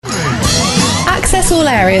Access all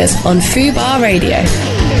areas on Fubar Radio.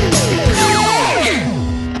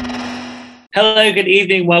 Hello, good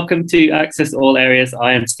evening. Welcome to Access All Areas.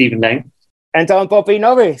 I am Stephen Lang. And I'm Bobby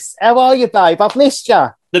Norris. How are you, babe? I've missed you.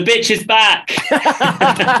 The bitch is back.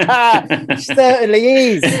 Certainly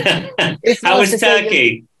is. How was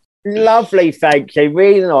Turkey? Lovely, thank you.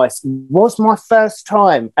 Really nice. Was my first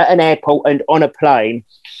time at an airport and on a plane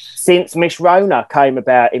since Miss Rona came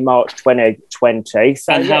about in March 2020.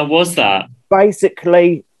 So, and how was that?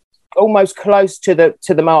 Basically, almost close to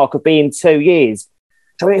the mark of being 2 years.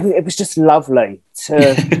 So it was just lovely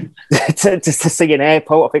to to see an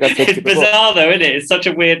airport. I think I said it's bizarre though, isn't it? It's such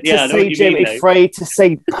a weird. To see duty free, to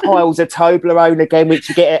see piles of Toblerone again, which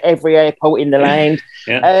you get at every airport in the land.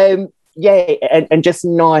 And just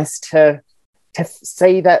nice to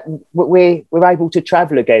see that we're able to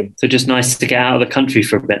travel again. So just nice to get out of the country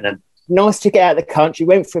for a bit then. Nice to get out of the country.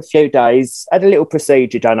 Went for a few days, had a little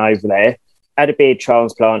procedure done over there, had a beard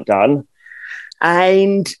transplant done,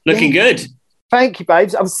 and looking good. Thank you,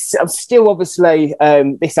 babes. I'm still obviously,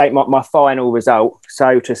 this ain't my final result,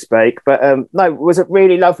 so to speak, but no, it was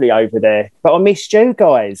really lovely over there. But I missed you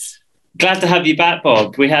guys. Glad to have you back,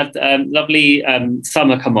 Bob. We had lovely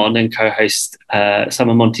Summer come on and co-host,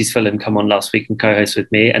 Summer Monty's Fulham come on last week and co-host with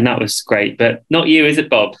me, and that was great. But not you, is it,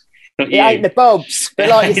 Bob? Not you. It ain't the Bobs, but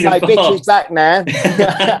like you say, bitch is back now.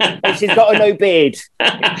 And she's got a new beard.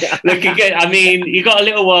 Looking good. I mean, you got a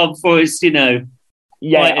little while before it's,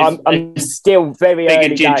 Yeah, I'm still very big early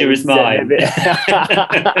and ginger days. as mine.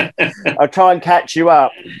 I'll try and catch you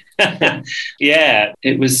up. Yeah,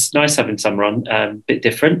 it was nice having Summer on, a bit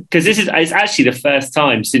different. Because it's actually the first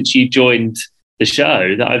time since you joined the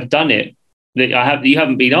show that I've done it, that you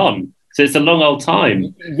haven't been on. So it's a long old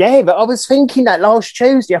time. Yeah, but I was thinking that last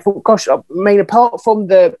Tuesday, I thought, gosh, I mean, apart from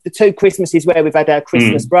the 2 Christmases where we've had our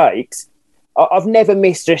Christmas breaks, I've never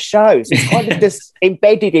missed a show. So it's kind of just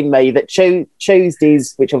embedded in me that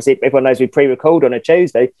Tuesdays, which obviously everyone knows we pre-record on a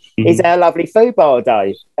Tuesday, is our lovely Fubar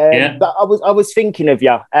day. But I was thinking of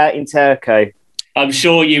you out in Turkey. I'm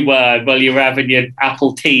sure you were. Well, you were having your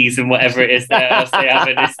apple teas and whatever it is there they have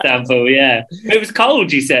in Istanbul. Yeah, it was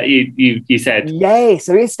cold. You said you said. Yeah,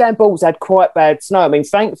 so Istanbul's had quite bad snow. I mean,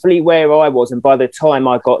 thankfully where I was, and by the time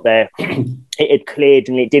I got there, it had cleared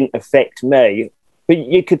and it didn't affect me. But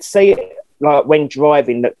you could see it. Like when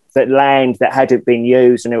driving, that land that hadn't been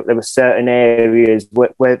used, and there were certain areas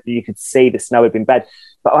where you could see the snow had been bad.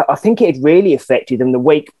 But I think it had really affected them the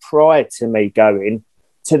week prior to me going,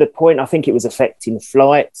 to the point I think it was affecting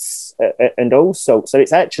flights and all sorts. So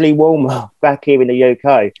it's actually warmer back here in the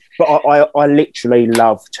UK. But I literally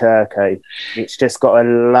love Turkey. It's just got a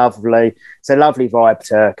lovely vibe,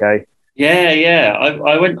 Turkey. Yeah.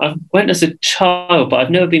 I went as a child, but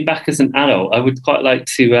I've never been back as an adult. I would quite like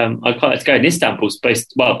to. I'd quite like to go. In Istanbul's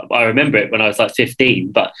based. Well, I remember it when I was like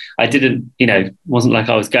 15, but I didn't. Wasn't like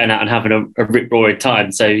I was going out and having a rip-roaring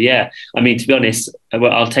time. So yeah, I mean, to be honest,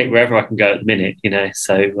 I'll take wherever I can go at the minute.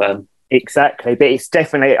 So exactly. But it's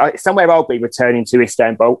definitely somewhere I'll be returning to.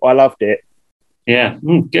 Istanbul. I loved it. Yeah,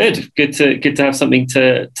 good to have something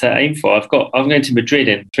to aim for. I'm going to Madrid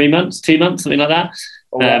in 3 months, 2 months, something like that.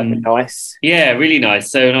 Oh, that'd be nice. Yeah, really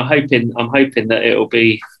nice. So, and I'm hoping that it'll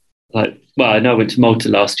be like. Well, I know I went to Malta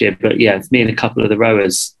last year, but yeah, it's me and a couple of the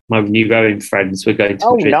rowers, my new rowing friends, we're going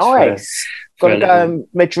to Madrid. Oh, nice! Got to go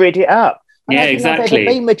Madrid it up. Yeah, exactly. I've never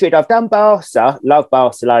been Madrid. I've done Barca. Love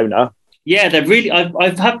Barcelona. Yeah, they're really. I've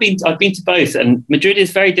been to both, and Madrid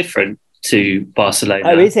is very different to Barcelona.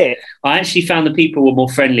 Oh, is it? I actually found the people were more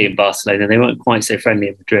friendly in Barcelona. They weren't quite so friendly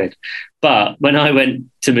in Madrid. But when I went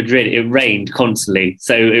to Madrid, it rained constantly.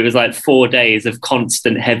 So it was like 4 days of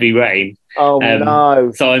constant heavy rain. Oh,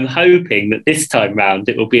 no. So I'm hoping that this time round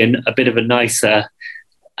it will be a bit of a nicer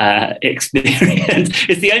experience.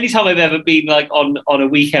 It's the only time I've ever been like on a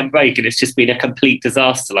weekend break and it's just been a complete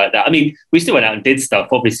disaster like that. I mean, we still went out and did stuff.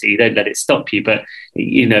 Obviously, you don't let it stop you. But,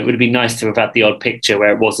 it would have been nice to have had the odd picture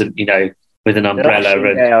where it wasn't, with an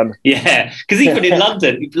umbrella. Yeah, because even in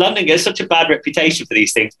London gets such a bad reputation for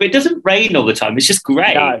these things, but it doesn't rain all the time. It's just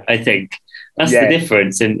grey, no. I think. That's the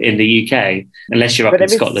difference in the UK, unless you're up in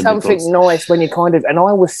Scotland. But there is something nice when you and I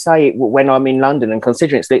always say it when I'm in London, and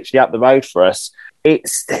considering it's literally up the road for us,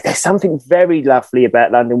 there's something very lovely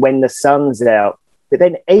about London when the sun's out. But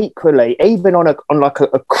then equally, even on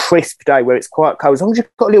a crisp day where it's quite cold, as long as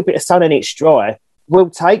you've got a little bit of sun and it's dry, we'll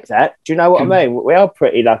take that. Do you know what I mean? We are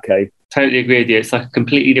pretty lucky. Totally agree with you. It's like a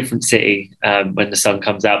completely different city when the sun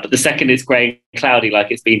comes out. But the second it's grey and cloudy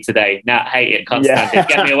like it's been today, hate it, can't stand it.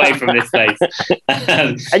 Get me away from this place.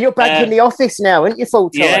 And you're back in the office now, aren't you,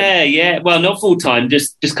 full-time? Yeah. Well, not full-time,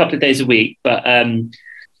 just a couple of days a week. But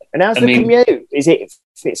and how's the commute? Is it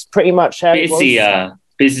It's pretty much how it was.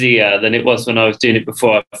 Busier than it was when I was doing it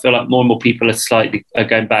before. I feel like more and more people are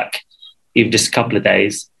going back even just a couple of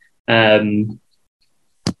days. And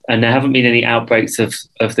there haven't been any outbreaks of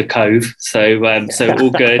the Cove. So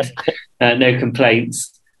all good. No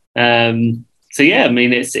complaints. So yeah, I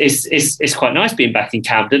mean, it's quite nice being back in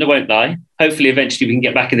Camden. I won't lie. Hopefully, eventually we can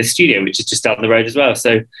get back in the studio, which is just down the road as well.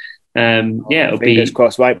 So it'll be fingers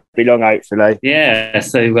crossed. Won't be long, hopefully. Yeah,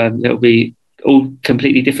 so it'll be all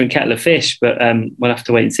completely different kettle of fish, but we'll have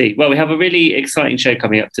to wait and see. Well, we have a really exciting show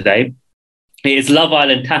coming up today. It is Love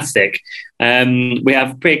Island-tastic. We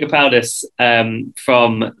have Priya Gopaldus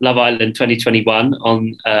from Love Island 2021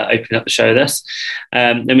 on opening up the show with us.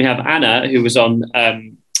 Then we have Anna, who was on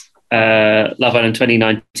Love Island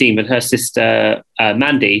 2019 with her sister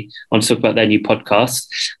Mandy on to talk about their new podcast.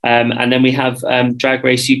 And then we have Drag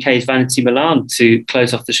Race UK's Vanity Milan to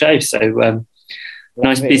close off the show. So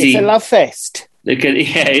nice, busy. It's a love fest. Yeah,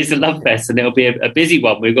 it's a love fest, and it'll be a busy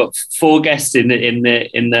one. We've got 4 guests in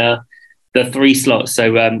the 3 slots.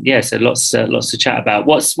 So so lots to chat about.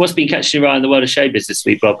 What's been catching your eye in the world of showbiz this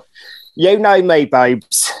week, Bob? You know me,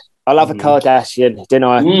 babes. I love a Kardashian, don't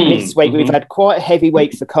I? This week we've had quite a heavy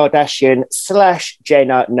week for Kardashian /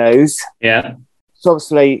 Jenner news. Yeah. So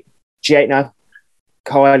obviously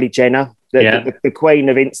Kylie Jenner, the queen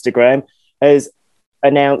of Instagram, has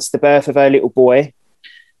announced the birth of her little boy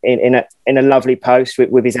in a lovely post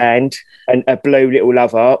with his hand and a blue little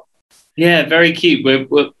love heart. Yeah, very cute.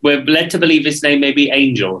 We're led to believe his name may be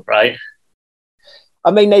Angel, right?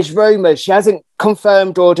 I mean, there's rumours. She hasn't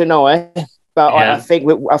confirmed or denied, but I think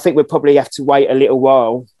we'll probably have to wait a little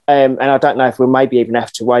while. And I don't know if we'll maybe even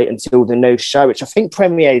have to wait until the new show, which I think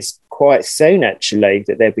premieres quite soon, actually,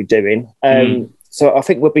 that they'll be doing. So I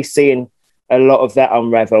think we'll be seeing a lot of that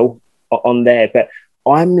unravel on there. But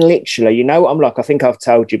I'm literally, you know what I'm like? I think I've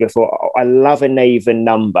told you before, I love an even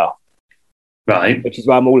number. Right. Which is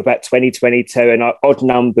why I'm all about 2022, and odd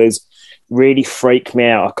numbers really freak me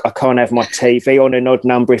out. I can't have my TV on an odd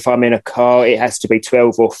number if I'm in a car. It has to be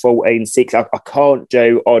 12 or 14, 6. I can't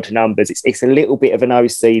do odd numbers. It's a little bit of an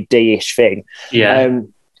OCD-ish thing. Yeah.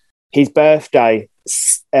 His birthday,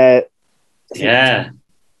 yeah.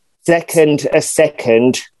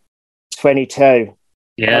 2nd 22.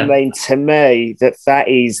 Yeah. I mean, to me, that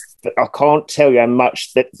is, I can't tell you how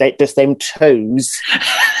much that just them twos.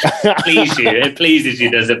 It pleases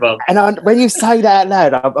you, does it, Bob? And when you say that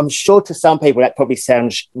out loud, I'm sure to some people that probably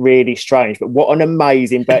sounds really strange, but what an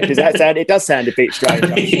amazing bet. Does that sound? It does sound a bit strange.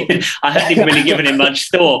 I haven't even really given it much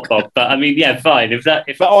thought, Bob, but I mean, yeah, fine. But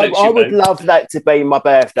I would love that to be my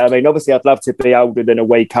birthday. I mean, obviously, I'd love to be older than a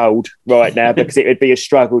week old right now because it would be a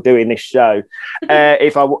struggle doing this show.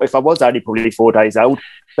 If I was only probably 4 days old.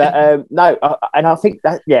 But no, and I think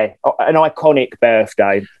that, an iconic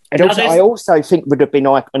birthday. And also, I also think would have been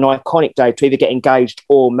an iconic day to either get engaged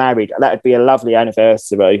or married. That would be a lovely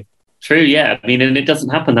anniversary. True, yeah. I mean, and it doesn't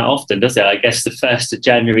happen that often, does it? I guess the 1st of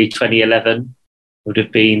January 2011 would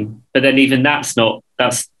have been, but then even that's got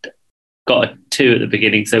a 2 at the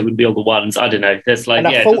beginning, so it would be all the ones. I don't know. There's like, and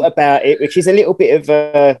I thought about it, which is a little bit of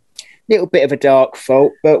a dark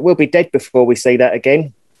thought, but we'll be dead before we see that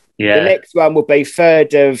again. Yeah. The next one will be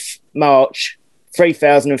 3rd of March,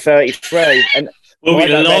 3033. And we'll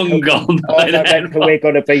be long gone. I don't reckon we're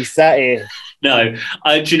going to be sat here. No.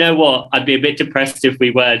 Do you know what? I'd be a bit depressed if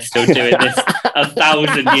we were still doing this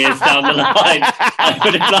 1,000 years down the line.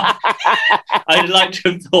 I'd like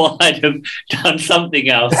to have thought I'd have done something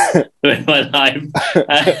else with my life.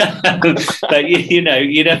 But, you know,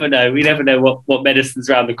 you never know. We never know what medicine's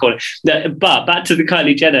around the corner. But back to the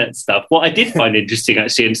Kylie Jenner stuff. What I did find interesting,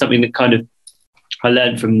 actually, and something that kind of I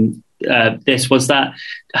learned from this was that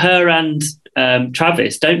her and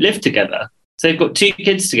Travis don't live together. So they've got 2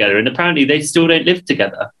 kids together, and apparently they still don't live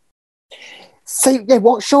together. So,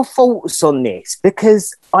 what's your thoughts on this?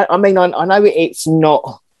 Because, I mean, I know it's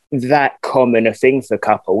not that common a thing for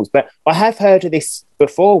couples, but I have heard of this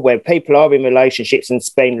before where people are in relationships and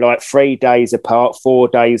spend like 3 days apart, 4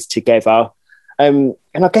 days together. And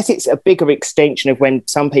I guess it's a bigger extension of when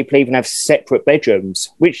some people even have separate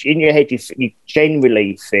bedrooms, which in your head you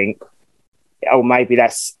generally think, oh, maybe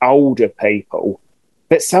that's older people.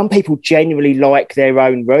 But some people genuinely like their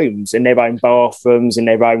own rooms and their own bathrooms and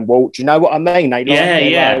their own wall. Do you know what I mean? They like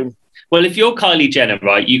their own. Well, if you're Kylie Jenner,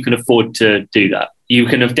 right, you can afford to do that. You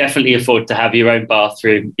can definitely afford to have your own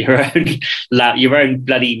bathroom, your own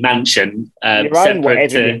bloody mansion. Your own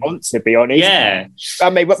whatever you want, to be honest. Yeah. I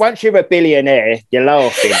mean, but once you're a billionaire, you're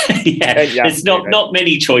laughing. Yeah. It's not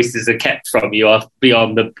many choices are kept from you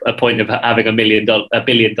beyond a point of having $1 billion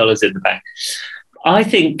in the bank. I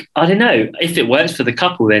think, I don't know, if it works for the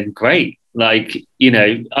couple, then great. Like, you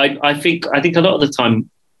know, I think a lot of the time,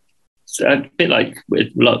 a bit like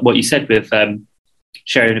what you said with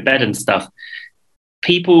sharing a bed and stuff,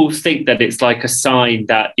 people think that it's like a sign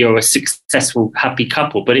that you're a successful, happy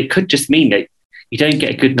couple, but it could just mean that you don't get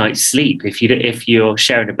a good night's sleep if you're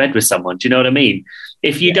sharing a bed with someone. Do you know what I mean?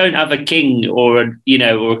 If you don't have a king or or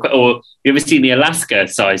you ever seen the Alaska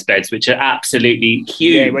size beds, which are absolutely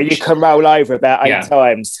huge, yeah, where you can roll over about 8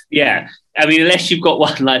 times. Yeah, I mean, unless you've got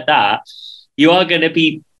one like that, you are going to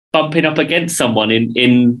be bumping up against someone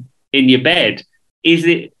in your bed. Is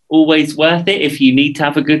it always worth it if you need to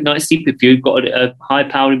have a good night's sleep, if you've got a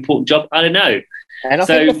high-powered, important job? I don't know. And I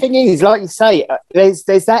think the thing is, like you say, there's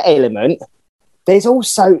that element. There's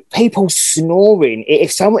also people snoring.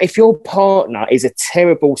 If your partner is a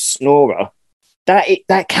terrible snorer,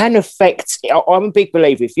 that can affect. I'm a big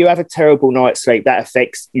believer. If you have a terrible night's sleep, that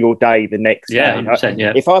affects your day the next day. 100%,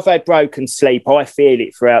 yeah. If I've had broken sleep, I feel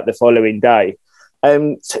it throughout the following day.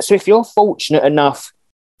 So if you're fortunate enough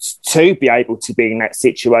to be able to be in that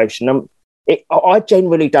situation, I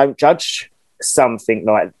generally don't judge something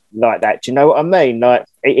like that. Do you know what I mean? Like,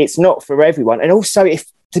 it's not for everyone. And also,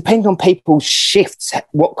 depending on people's shifts,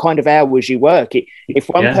 what kind of hours you work. If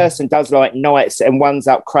one person does like nights and one's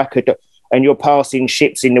up cracker and you're passing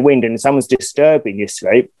ships in the wind and someone's disturbing your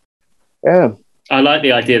sleep, yeah. I like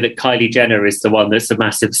the idea that Kylie Jenner is the one that's a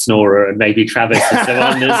massive snorer, and maybe Travis is the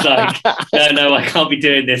one that's like, no, I can't be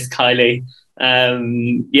doing this, Kylie.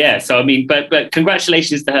 So I mean, but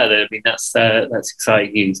congratulations to her. Though. I mean, that's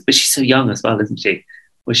exciting news. But she's so young as well, isn't she?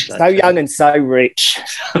 So young and so rich.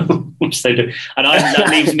 And that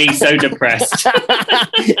leaves me so depressed.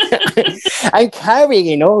 And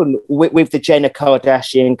carrying on with the Jenner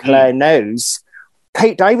Kardashian Claire news,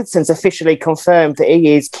 Pete Davidson's officially confirmed that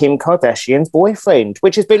he is Kim Kardashian's boyfriend,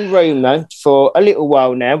 which has been rumoured for a little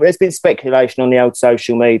while now. There's been speculation on the old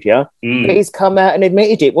social media. But he's come out and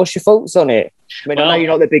admitted it. What's your thoughts on it? I mean, I know you're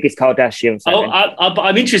not the biggest Kardashian fan.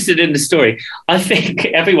 I'm interested in the story. I think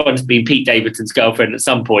everyone's been Pete Davidson's girlfriend at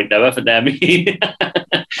some point, though, haven't they? I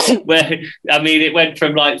mean, it went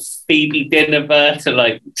from like Phoebe Dynevor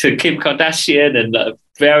to Kim Kardashian and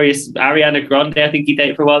various Ariana Grande. I think he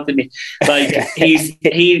dated for a while, didn't he? Like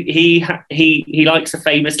he likes a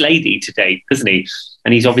famous lady to date, doesn't he?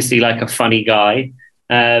 And he's obviously like a funny guy.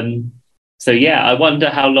 So yeah, I wonder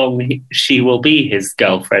how long she will be his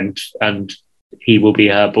girlfriend and he will be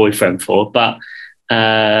her boyfriend for, but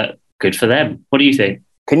good for them. What do you think?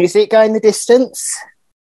 Can you see it going the distance?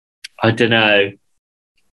 I don't know.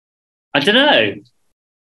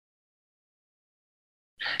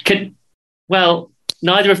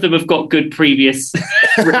 Neither of them have got good previous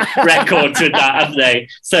records with that, have they?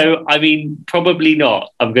 So, I mean, probably not.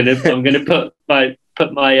 I'm gonna put my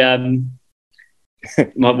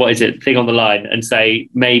what is it thing on the line and say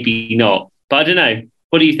maybe not. But I don't know.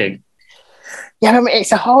 What do you think? Yeah, I mean,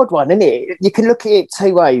 it's a hard one, isn't it? You can look at it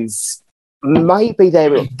two ways. Maybe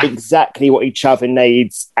they're exactly what each other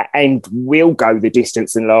needs and will go the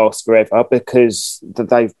distance and last forever because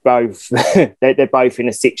they're both in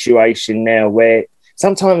a situation now where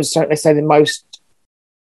sometimes, don't they say, the most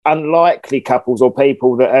unlikely couples or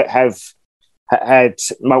people that have had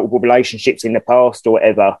multiple relationships in the past or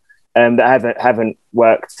whatever that haven't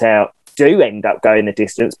worked out do end up going the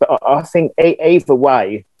distance. But I think either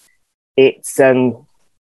way, it's I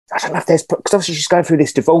don't know if there's, because obviously she's going through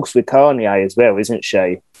this divorce with Kanye as well, isn't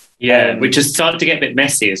she? Yeah, which has started to get a bit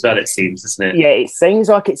messy as well, it seems, doesn't it? Yeah, it seems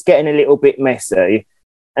like it's getting a little bit messy.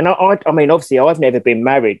 And I mean, obviously, I've never been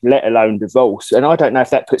married, let alone divorced. And I don't know if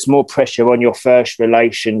that puts more pressure on your first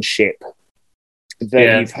relationship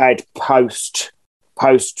that you've had post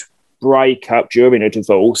breakup during a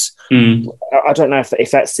divorce. I don't know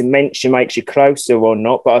if that cements you, makes you closer or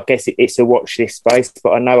not, but I guess it's a watch this space.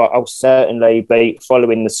 But I know I'll certainly be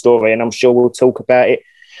following the story, and I'm sure we'll talk about it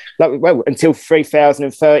until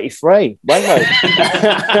 3033, won't we?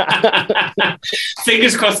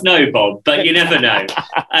 Fingers crossed, no, Bob, but you never know.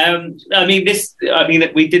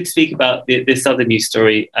 We did speak about this other news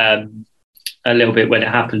story a little bit when it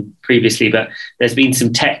happened previously, but there's been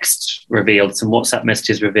some text revealed, some WhatsApp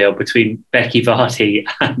messages revealed between Becky Vardy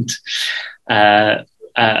and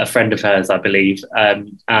a friend of hers, I believe,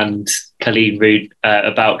 and Colleen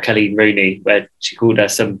Rooney, where she called her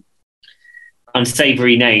some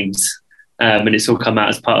unsavoury names, and it's all come out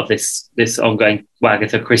as part of this ongoing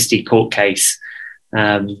Agatha Christie court case.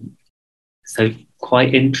 So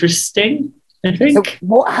quite interesting, I think. So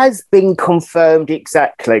what has been confirmed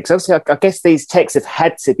exactly? Because obviously, I guess these texts have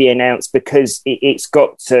had to be announced because it's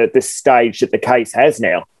got to the stage that the case has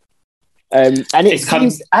now. And it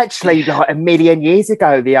seems actually like a million years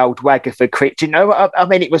ago, the old Waggerford Cricket. You know, I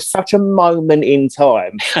mean, it was such a moment in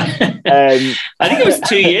time. I think it was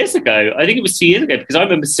 2 years ago. Because I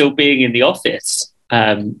remember still being in the office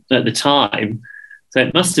at the time. So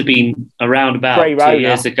it must have been around about Pre-Rona. 2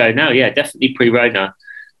 years ago now. Yeah, definitely pre-Rona.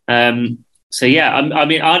 So yeah,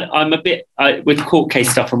 I'm a bit with court case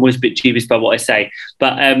stuff. I'm always a bit dubious about what I say,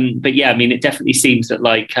 but yeah, I mean, it definitely seems that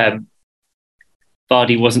like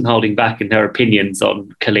Vardy wasn't holding back in her opinions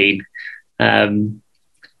on Colleen, calling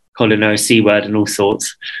her a C word and all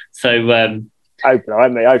sorts. So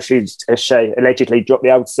she allegedly dropped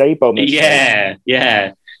the old C bomb. Yeah.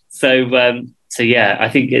 So yeah, I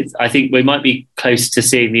think we might be close to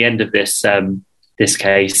seeing the end of this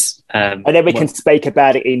case, and then we can speak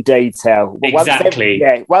about it in detail. Exactly.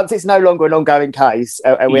 Once it's no longer an ongoing case,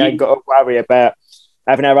 and we ain't got to worry about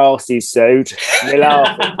having our arses sued. We're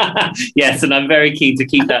laughing. Yes, and I'm very keen to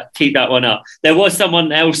keep that one up. There was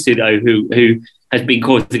someone else who has been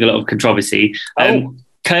causing a lot of controversy.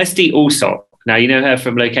 Kirsty Allsop. Now, you know her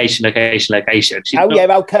from Location.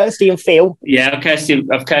 Kirsty and Phil. Yeah,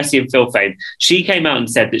 Kirsty and Phil fame. She came out and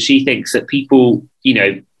said that she thinks that people,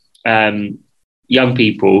 young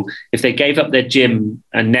people, if they gave up their gym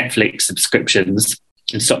and Netflix subscriptions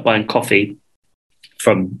and stopped buying coffee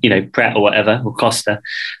from, Pret or whatever, or Costa,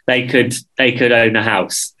 they could own a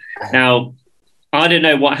house. Now, I don't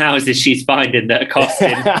know what houses she's finding that are costing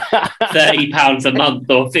 £30 a month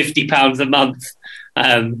or £50 a month,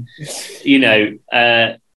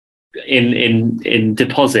 in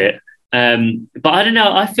deposit. But I don't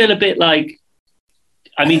know. I feel a bit like,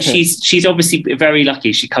 I mean, she's obviously very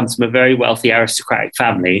lucky. She comes from a very wealthy aristocratic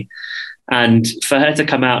family, and for her to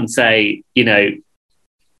come out and say,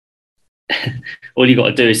 all you got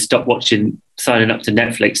to do is stop signing up to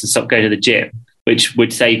Netflix and stop going to the gym, which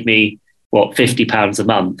would save me £50 a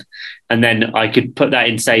month, and then I could put that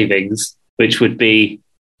in savings, which would be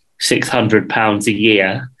 £600 a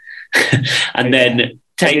year, and then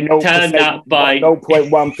turn that by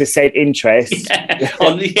 0.1% interest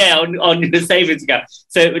on the savings account.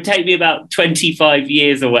 So it would take me about 25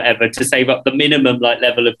 years or whatever to save up the minimum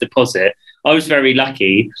level of deposit. I was very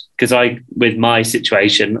lucky because with my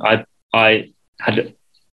situation, I had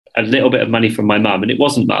a little bit of money from my mum, and it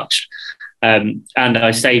wasn't much. And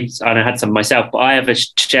I saved, and I had some myself, but I have a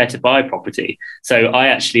share to buy property. So I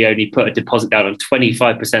actually only put a deposit down on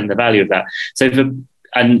 25% of the value of that. So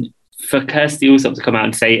for Kirsty Allsop to come out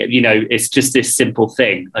and say, it's just this simple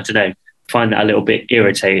thing, I don't know, find that a little bit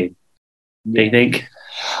irritating. Do you think?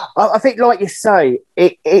 I think, like you say,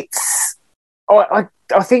 it's. I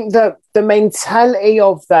think that the mentality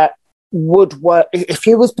of that would work if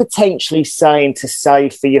you was potentially saying to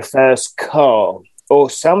save for your first car or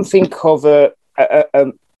something of that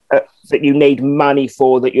you need money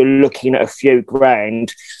for, that you're looking at a few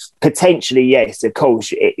grand. Potentially, yes, of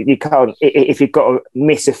course. You can't if you've got to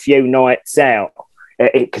miss a few nights out,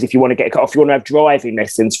 because if you want to get a car, if you want to have driving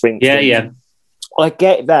lessons, for instance. Yeah. I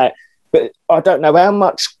get that, but I don't know how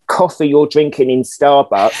much coffee you're drinking in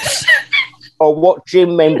Starbucks or what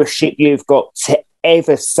gym membership you've got to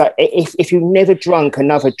ever say. If you never drunk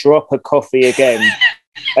another drop of coffee again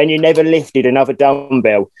and you never lifted another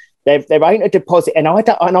dumbbell, there ain't a deposit, and I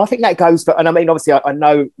think that goes for. And I mean, obviously, I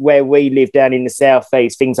know where we live down in the South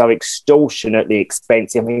East, things are extortionately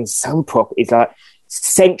expensive. I mean, some properties like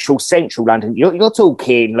central London, you're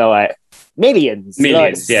talking like millions,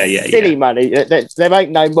 like, silly money. There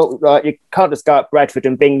ain't no more. Like, you can't just go up Bradford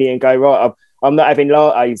and Bingley and go, right, I'm not having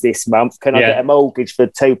lattes this month. Can I get a mortgage for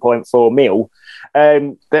 2.4 mil?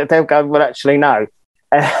 They'll go, well, actually, no.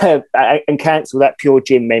 And cancel that Pure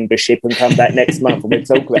Gym membership and come back next month and we'll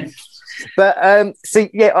talk about it. But I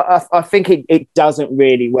think it doesn't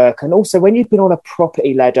really work. And also, when you've been on a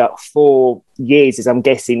property ladder for years, as I'm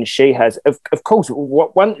guessing she has, of course,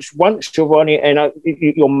 once you're on it and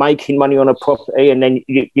you're making money on a property and then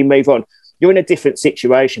you move on, you're in a different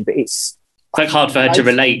situation. But it's like hard for her to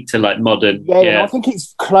relate to like modern. Yeah, and I think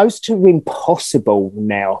it's close to impossible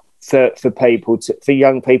now for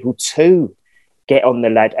young people to get on the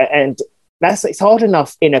ladder, and it's hard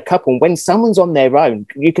enough in a couple. When someone's on their own,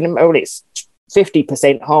 you can. Well, it's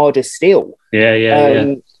 50% harder still.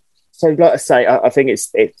 Yeah. So, like I say, I think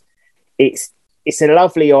it's a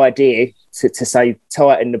lovely idea to say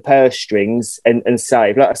tighten the purse strings and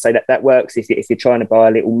save. Like I say, that works if you're trying to buy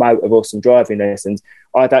a little motor or some driving lessons.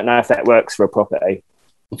 I don't know if that works for a property.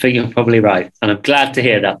 I think you're probably right, and I'm glad to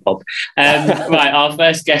hear that, Bob. Right, our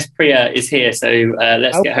first guest, Priya, is here, so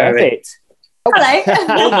let's get her in. Hello.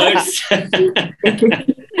 Almost. I'm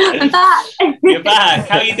back. You're back.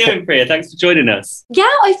 How are you doing, Priya? Thanks for joining us. Yeah,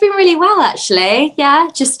 I've been really well, actually. Yeah,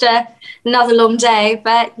 just another long day,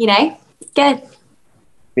 but good.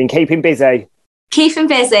 Been keeping busy. Keeping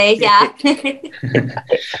busy, yeah.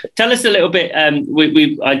 Tell us a little bit.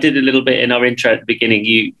 I did a little bit in our intro at the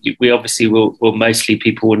beginning. We obviously will mostly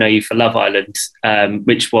people will know you for Love Island,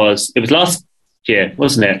 which was last year,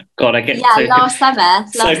 wasn't it? God, I get last summer.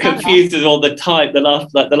 Confused with all the time. The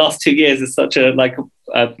last 2 years is such a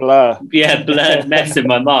blur. Yeah, blurred mess in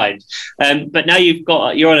my mind. But now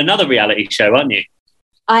you're on another reality show, aren't you?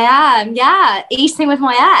 I am, yeah. Eating with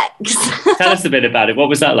my ex. Tell us a bit about it. What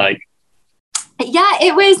was that like? Yeah,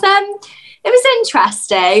 it was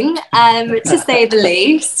interesting, to say the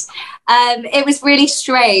least. It was really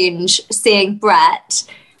strange seeing Brett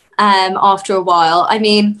after a while. I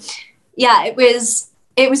mean, yeah, it was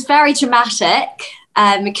very dramatic,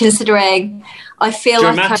 considering I feel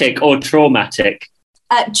dramatic or traumatic.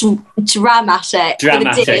 Dramatic.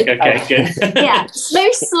 Dramatic. Okay, good. Yeah,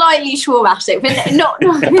 most slightly traumatic, but not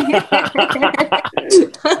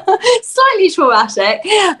slightly traumatic.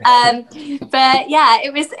 But yeah,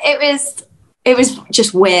 it was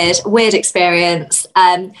just weird experience.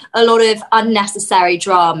 A lot of unnecessary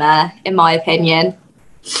drama, in my opinion.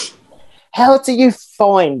 How do you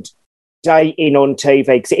find dating on TV?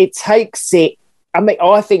 Because it takes it. I mean,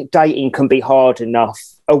 I think dating can be hard enough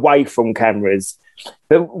away from cameras.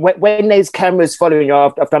 But when there's cameras following you,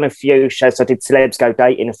 I've done a few shows. I did Celebs Go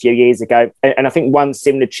Dating a few years ago, and I think one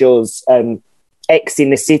similar to yours, Ex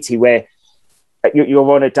in the City, where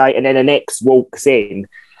you're on a date and then an ex walks in.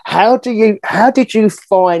 How did you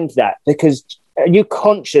find that? Because are you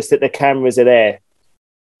conscious that the cameras are there?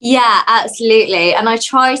 Yeah, absolutely. And I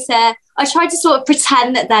try to sort of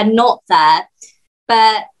pretend that they're not there.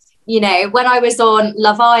 But when I was on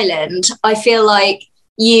Love Island, I feel like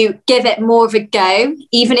you give it more of a go,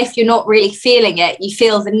 even if you're not really feeling it. You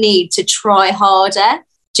feel the need to try harder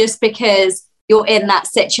just because you're in that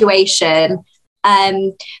situation.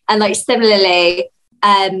 And like similarly,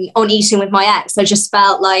 on Eating with My Ex, I just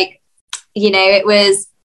felt like, I'd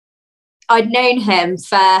known him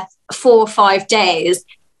for 4 or 5 days,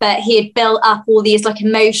 but he had built up all these like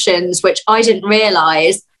emotions, which I didn't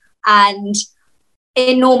realise. And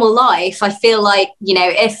in normal life, I feel like,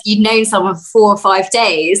 if you'd known someone for 4 or 5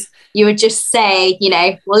 days, you would just say,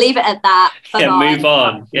 we'll leave it at that. Yeah, move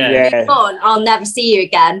on. Yeah. Move on. I'll never see you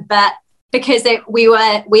again. But because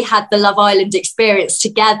we had the Love Island experience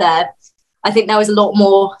together, I think there was a lot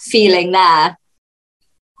more feeling there.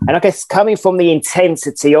 And I guess coming from the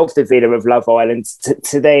intensity of the villa of Love Island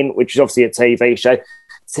to then, which is obviously a TV show,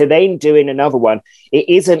 to then doing another one, it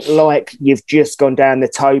isn't like you've just gone down the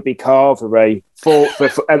Toby Carvery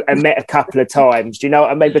and met a couple of times. Do you know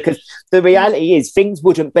what I mean? Because the reality is things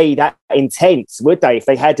wouldn't be that intense, would they, if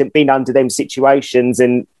they hadn't been under them situations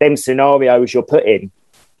and them scenarios you're put in?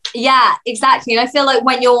 Yeah, exactly. And I feel like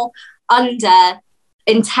when you're under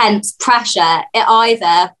intense pressure, it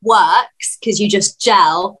either works because you just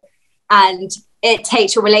gel and it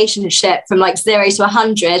takes your relationship from like 0 to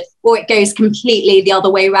 100, or it goes completely the other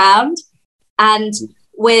way around. And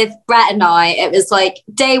with Brett and I, it was like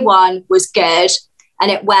day one was good, and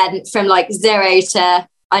it went from like 0 to,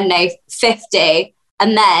 50.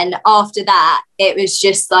 And then after that, it was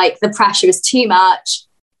just like the pressure was too much.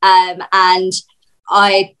 And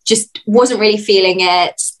I just wasn't really feeling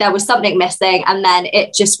it. There was something missing. And then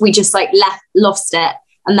we just like lost it.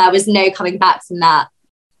 And there was no coming back from that.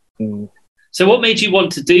 Mm. So what made you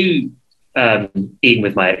want to do Eating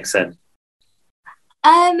with My Ex then?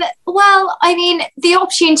 Well, I mean, the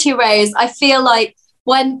opportunity arose. I feel like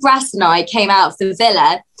when Brett and I came out of the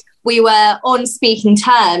villa, we were on speaking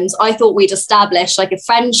terms. I thought we'd established like a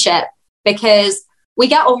friendship because we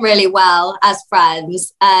get on really well as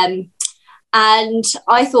friends. And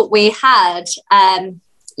I thought we had, I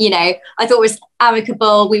thought it was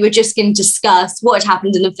amicable. We were just going to discuss what had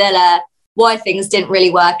happened in the villa, why things didn't really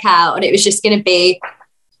work out. And it was just going to be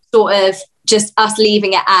sort of just us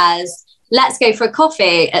leaving it as, let's go for a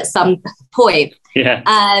coffee at some point. Yeah.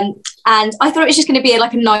 And I thought it was just going to be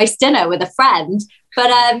like a nice dinner with a friend, but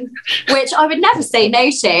which I would never say no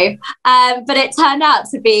to. But it turned out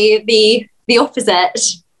to be the opposite.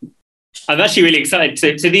 I'm actually really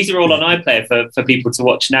excited. So these are all on iPlayer for people to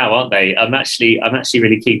watch now, aren't they? I'm actually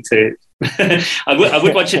really keen to. I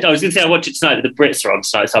would watch it. I was going to say I watch it tonight, but the Brits are on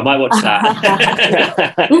tonight, so I might watch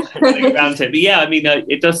that. Around it. But yeah, I mean,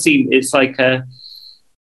 it does seem it's like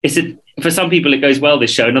for some people it goes well,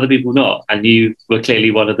 this show, and other people not, and you were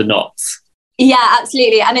clearly one of the nots. Yeah,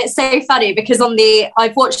 absolutely. And it's so funny because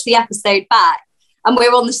I've watched the episode back, and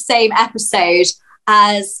we're on the same episode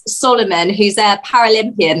as Solomon, who's a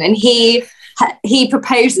Paralympian, and he he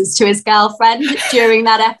proposes to his girlfriend during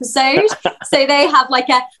that episode. So they have like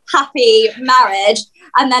a happy marriage.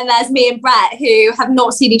 And then there's me and Brett, who have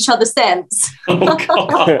not seen each other since. Oh,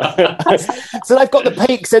 God. So they've got the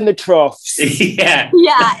peaks and the troughs. Yeah.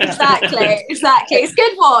 Yeah, exactly. It's a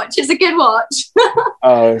good watch. It's a good watch.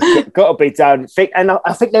 Oh, it's got to be done. And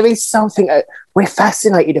I think there is something we're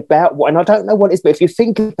fascinated about, and I don't know what it is, but if you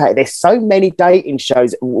think about it, there's so many dating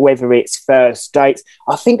shows, whether it's first dates.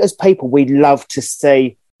 I think as people, we love to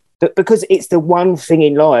see, but because it's the one thing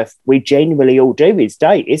in life we genuinely all do is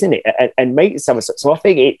date, isn't it? And meet someone. So I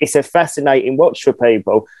think it's a fascinating watch for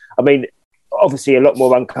people. I mean, obviously a lot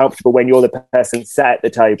more uncomfortable when you're the person sat at the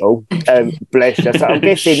table. Bless you. So I'm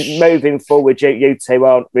guessing moving forward, you two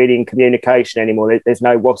aren't really in communication anymore. There's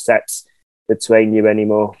no WhatsApps between you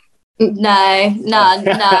anymore. No,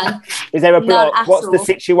 none. Is there a block? What's the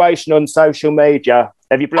situation on social media?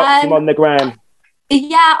 Have you blocked him on the gram?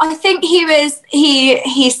 Yeah, I think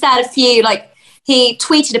he said a few, like, he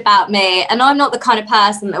tweeted about me, and I'm not the kind of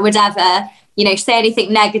person that would ever, say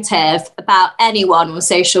anything negative about anyone on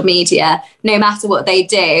social media, no matter what they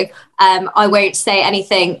do. I won't say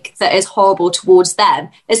anything that is horrible towards them,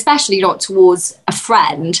 especially not towards a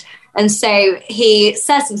friend. And so he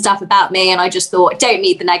said some stuff about me, and I just thought, don't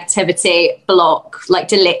need the negativity, block, like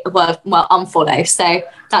delete, well, unfollow. So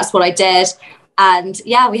that's what I did. And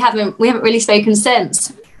yeah, we haven't really spoken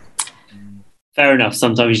since. Fair enough.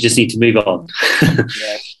 Sometimes you just need to move on.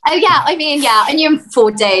 Oh yeah, I mean, yeah, I knew him for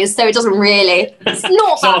 4 days, so it's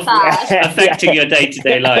not that bad. Affecting your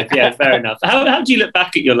day-to-day life. Yeah, fair enough. How do you look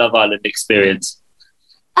back at your Love Island experience?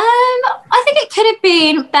 I think it could have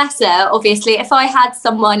been better, obviously, if I had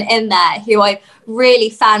someone in there who I really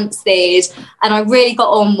fancied and I really got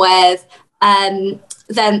on with,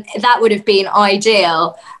 then that would have been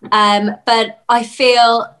ideal. But I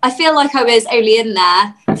feel like I was only in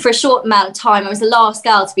there for a short amount of time. I was the last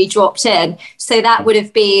girl to be dropped in. So that would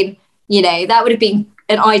have been,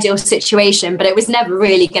 an ideal situation, but it was never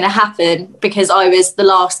really going to happen because I was the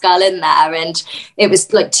last girl in there, and it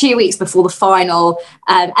was like 2 weeks before the final.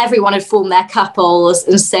 Everyone had formed their couples,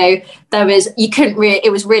 and so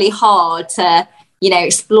it was really hard to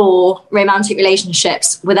explore romantic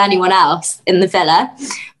relationships with anyone else in the villa,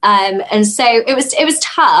 and so it was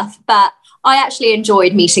tough, but I actually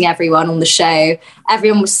enjoyed meeting everyone on the show.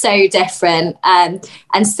 Everyone was so different and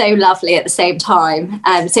so lovely at the same time,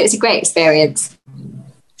 so it was a great experience.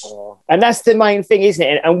 And that's the main thing, isn't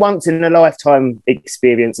it? And once in a lifetime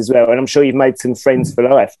experience as well. And I'm sure you've made some friends for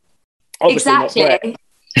life. Obviously exactly.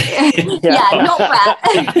 Yeah, not Brett.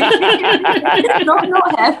 not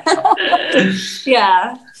him.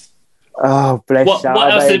 Yeah. Oh, bless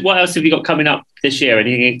you. What else have you got coming up this year?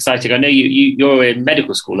 Anything exciting? I know you're in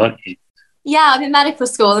medical school, aren't you? Yeah, I'm in medical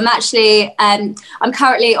school. I'm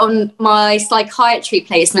currently on my psychiatry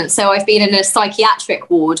placement. So I've been in a psychiatric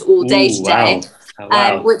ward all day today. Wow. Oh,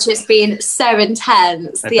 wow. Which has been so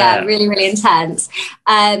intense. Really, really intense.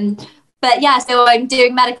 But yeah, so I'm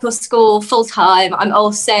doing medical school full time. I'm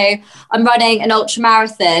running an ultra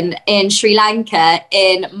marathon in Sri Lanka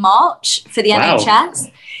in March for the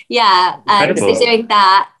NHS. Yeah, so doing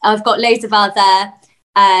that. I've got loads of other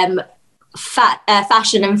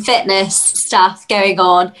fashion and fitness stuff going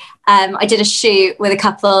on. I did a shoot with a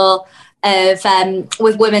couple of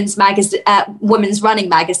with women's running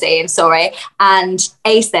magazine, and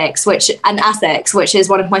Asics, which is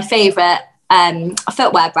one of my favorite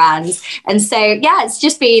footwear brands. And so yeah, it's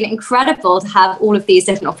just been incredible to have all of these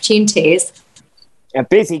different opportunities. A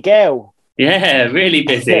busy girl. Yeah, really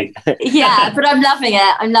busy. Yeah, but I'm loving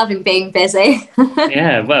it. I'm loving being busy.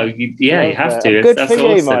 Yeah, well, you have to. Good for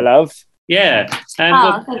you, my love. Yeah.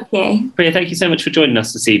 Thank you. Priya, thank you so much for joining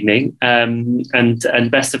us this evening, and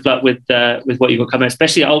best of luck with what you've got coming,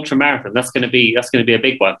 especially ultra marathon. That's going to be a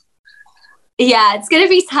big one. Yeah, it's going to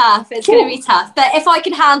be tough. But if I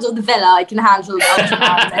can handle the villa, I can handle the ultra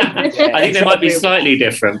marathon. I think they might be slightly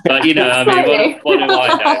different, but what do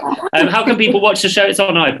I know? How can people watch the show? It's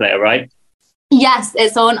on iPlayer, right? Yes,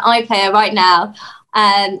 it's on iPlayer right now.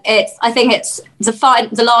 I think it's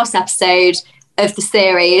the last episode of the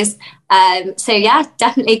series. So yeah,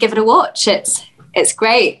 definitely give it a watch. It's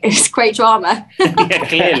great. It's great drama. Yeah,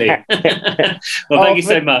 clearly. Well, thank you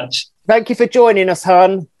so much. Thank you for joining us,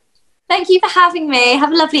 hon. Thank you for having me.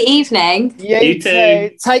 Have a lovely evening. You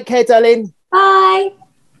too. Take care, darling. Bye.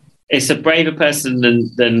 It's a braver person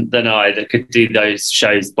than I that could do those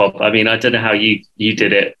shows, Bob. I mean, I don't know how you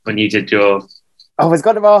did it when you did your... I was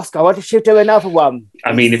going to ask her, why did she do another one?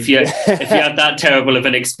 I mean, if you had that terrible of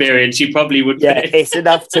an experience, you probably would. Yeah, it's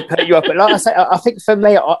enough to put you up. But like I say, I think for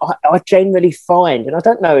me, I generally find, and I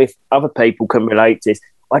don't know if other people can relate to this,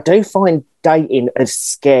 I do find dating a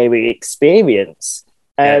scary experience.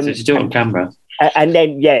 So to do it on camera. And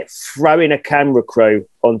then, throwing a camera crew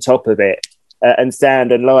on top of it and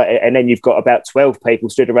sound and light it, and then you've got about 12 people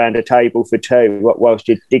stood around a table for two whilst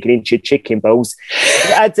you're digging into your chicken balls.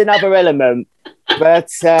 It adds another element. But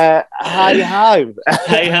hey-ho.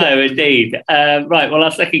 Hey-ho, indeed. Right, well,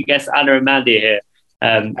 our second guest, Anna and Mandy, are here.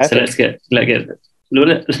 So let's get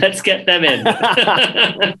them in.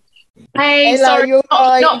 Hey, Hello,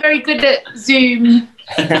 sorry, not very good at Zoom.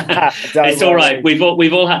 It's all right. We've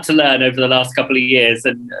all had to learn over the last couple of years,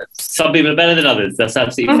 and some people are better than others. That's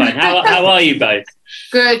absolutely fine. How are you both?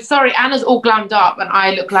 Good. Sorry, Anna's all glammed up, and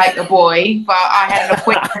I look like a boy, but I had an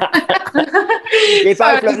appointment. You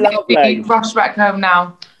both look lovely. Rush back home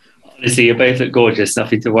now. Honestly, you both look gorgeous.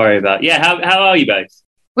 Nothing to worry about. Yeah. How are you both?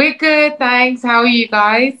 We're good, thanks. How are you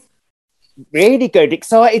guys? Really good.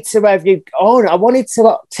 Excited to have you on. I wanted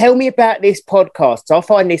to tell me about this podcast. I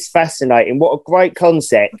find this fascinating. What a great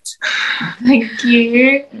concept. Thank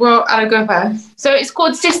you. Well, I'll go first. So it's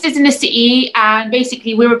called Sisters in the City, and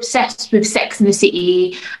basically we're obsessed with Sex in the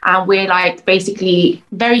City, and we're like basically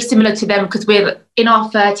very similar to them because we're in our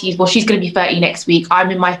 30s. Well, she's going to be 30 next week. I'm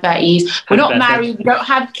in my 30s. We're not married. We don't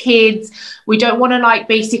have kids. We don't want to like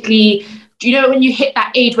basically... You know, when you hit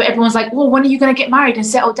that age where everyone's like, well, when are you going to get married and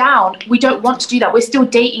settle down? We don't want to do that. We're still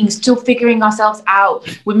dating, still figuring ourselves out.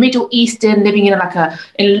 We're Middle Eastern, living in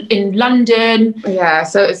in London. Yeah,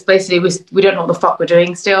 so it's basically, we don't know what the fuck we're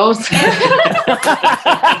doing still. That's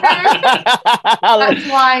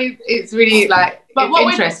why it's really like, but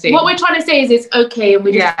interesting. What we're trying to say is it's okay, and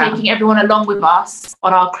we're just taking everyone along with us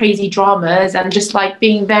on our crazy dramas and just like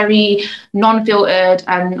being very non-filtered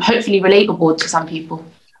and hopefully relatable to some people.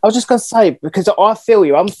 I was just going to say, because I feel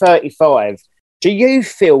you, I'm 35. Do you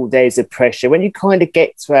feel there's a pressure when you kind of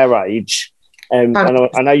get to our age? I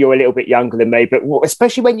know you're a little bit younger than me, but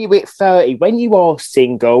especially when you hit 30, when you are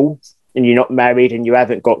single and you're not married and you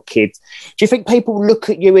haven't got kids, do you think people look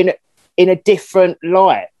at you in a different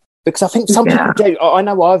light? Because I think some people do. I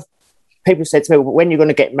know people said to me, well, when you're going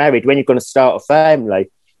to get married, when you're going to start a family?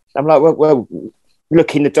 I'm like, well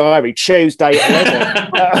look in the diary, Tuesday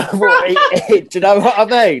at 11. Do you know what I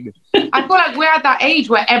mean? I feel like we're at that age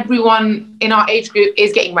where everyone in our age group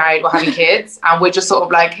is getting married or having kids, and we're just sort of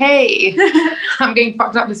like, hey, I'm getting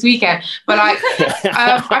fucked up this weekend. But like,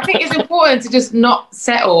 I think it's important to just not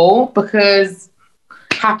settle, because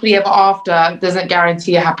happily ever after doesn't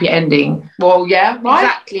guarantee a happy ending. Well, yeah, right?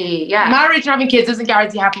 Exactly, yeah. Marriage and having kids doesn't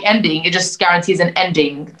guarantee a happy ending. It just guarantees an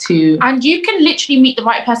ending to... And you can literally meet the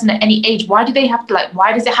right person at any age. Why does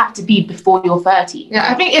it have to be before you're 30?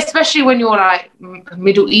 Yeah, I think especially when you're like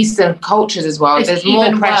Middle Eastern cultures as well, there's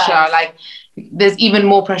more pressure. Worse. Like, there's even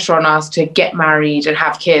more pressure on us to get married and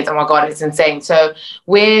have kids. Oh my God, it's insane. So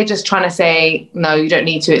we're just trying to say, no, you don't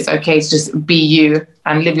need to. It's okay to just be you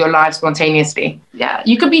and live your life spontaneously. Yeah,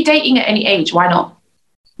 you could be dating at any age. Why not?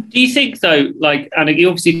 Do you think, though, like, Anna, you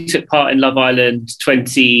obviously took part in Love Island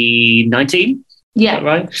 2019? Yeah. Is that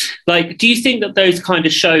right? Like, do you think that those kind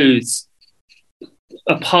of shows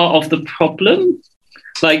are part of the problem?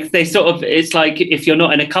 Like, they sort of, it's like, if you're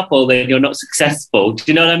not in a couple, then you're not successful. Do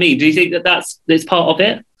you know what I mean? Do you think that that's part of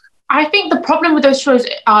it? I think the problem with those shows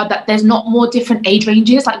are that there's not more different age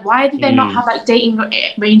ranges. Like, why do they not have like dating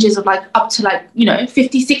ranges of like up to like,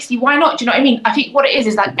 50, 60? Why not? Do you know what I mean? I think what it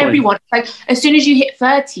is like everyone, like as soon as you hit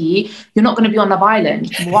 30, you're not going to be on Love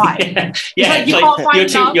Island. Why?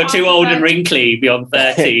 You're too old and wrinkly beyond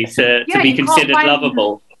 30 to be considered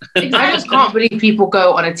lovable. I just can't believe people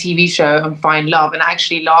go on a TV show and find love and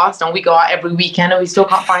actually last, and we go out every weekend and we still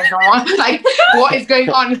can't find someone. Like, what is going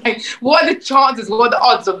on? Like, what are the chances, what are the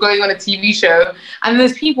odds of going on a TV show? And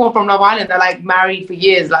there's people from Love Island that are like married for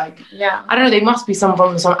years. Like, yeah, I don't know, they must be some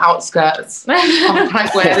from some outskirts of,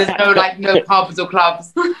 like, where there's no pubs or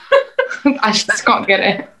clubs. I just can't get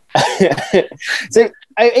it. So,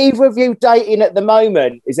 are either of you dating at the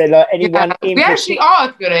moment? Is there like anyone? Yeah, we actually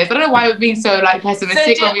are, to be honest. I don't know why we're being so like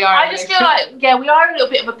pessimistic when we are. I just feel like we are a little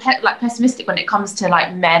bit of a pessimistic when it comes to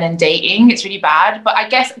like men and dating. It's really bad, but I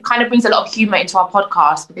guess it kind of brings a lot of humor into our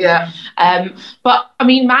podcast. Because, but I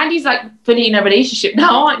mean, Mandy's like fully in a relationship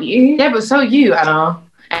now, aren't you? Yeah, but so are you, Anna.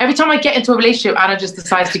 Every time I get into a relationship, Anna just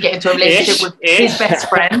decides to get into a relationship with his best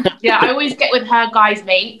friend. Yeah, I always get with her guys'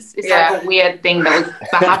 mates. It's like a weird thing that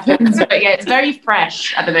happens. But yeah, it's very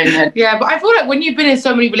fresh at the moment. Yeah, but I feel like when you've been in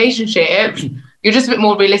so many relationships, you're just a bit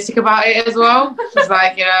more realistic about it as well. It's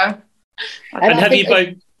like, And have you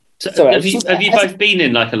both been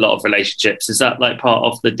in like a lot of relationships? Is that like part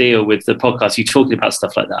of the deal with the podcast? You talking about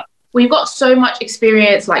stuff like that? we've got so much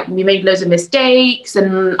experience, like we made loads of mistakes,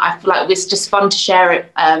 and I feel like it's just fun to share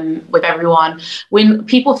it with everyone. When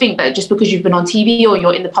people think that just because you've been on TV or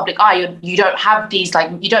you're in the public eye, you don't have these,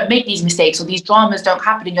 like, you don't make these mistakes or these dramas don't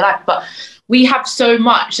happen in your life, but we have so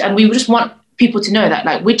much, and we just want people to know that,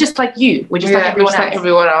 like, we're just like you, we're just like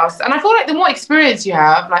everyone else. And I feel like the more experience you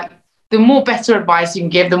have, like, the more better advice you can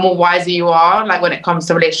give, the more wiser you are, like, when it comes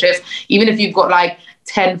to relationships. Even if you've got like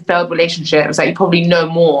 10 failed relationships, like, you probably know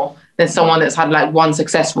more than someone that's had like one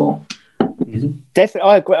successful. Mm-hmm. Definitely,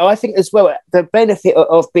 I agree. I think as well, the benefit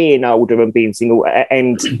of being older and being single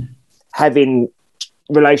and having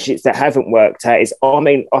relationships that haven't worked out is, I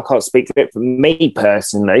mean, I can't speak for it for me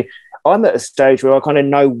personally. I'm at a stage where I kind of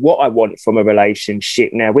know what I want from a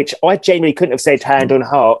relationship now, which I genuinely couldn't have said hand on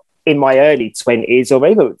heart in my early 20s or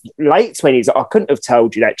even late 20s. I couldn't have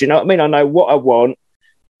told you that. Do you know what I mean? I know what I want.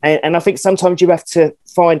 And I think sometimes you have to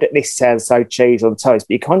find, that this sounds so cheesy on toast,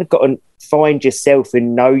 but you kind of got to find yourself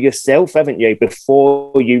and know yourself, haven't you,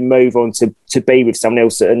 before you move on to be with someone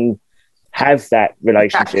else and have that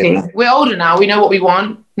relationship. Exactly. We're older now. We know what we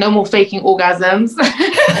want. No more faking orgasms.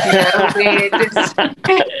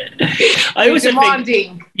 I also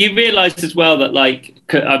think you realise as well that, like,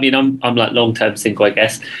 I mean, I'm like long-term single, I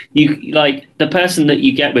guess. You, like, the person that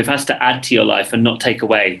you get with has to add to your life and not take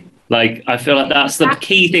away. Like, I feel like that's the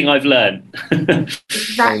key thing I've learned.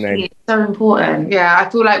 Exactly. It's so important. Yeah, I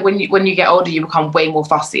feel like when you get older, you become way more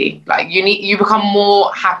fussy. Like, you become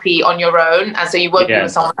more happy on your own, and so you won't be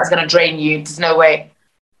with someone that's going to drain you. There's no way.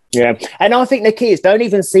 Yeah, and I think the key is, don't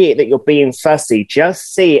even see it that you're being fussy.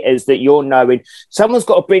 Just see it as that you're knowing someone's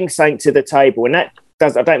got to bring something to the table, and that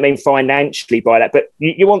does, I don't mean financially by that, but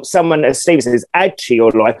you want someone, as Steve says, add to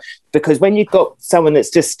your life, because when you've got someone that's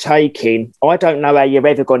just taking, I don't know how you're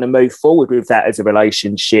ever going to move forward with that as a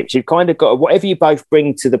relationship. You've kind of got to, whatever you both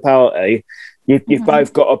bring to the party, you've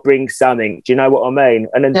both got to bring something. Do you know what I mean?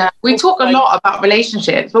 And then, we talk a lot about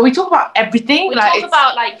relationships, but we talk about everything. We talk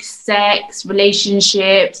about like sex,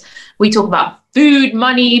 relationships. We talk about food,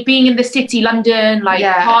 money, being in the city, London, like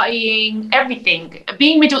partying, everything.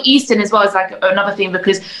 Being Middle Eastern as well is like another thing,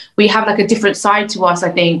 because we have like a different side to us, I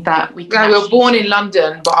think, that we can. We were born in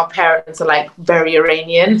London, but our parents are like very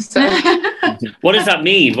Iranian. So. What does that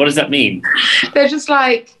mean? What does that mean? They're just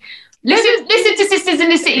like, listen to Sisters in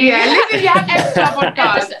the City. Yeah, listen, you have extra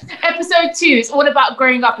podcast. Episode 2 is all about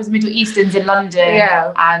growing up as Middle Easterns in London.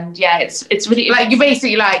 Yeah. And yeah, it's really like, you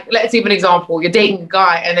basically, like, let's give an example. You're dating a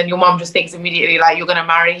guy and then your mum just thinks immediately like you're gonna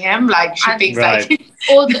marry him. Like, she thinks like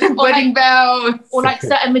or wedding bells. Or like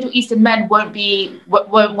certain Middle Eastern men won't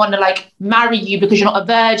want to like marry you because you're not a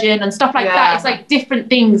virgin and stuff like that. It's like different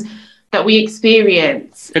things that we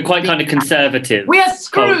experience. They're quite kind of conservative. We are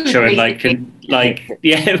screwed, culture and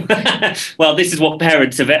yeah. Well, this is what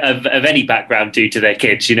parents of any background do to their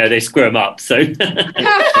kids. You know, they screw them up. So, do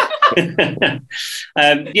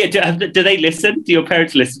they listen? Do your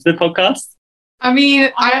parents listen to the podcast? I mean,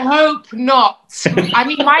 I hope not. I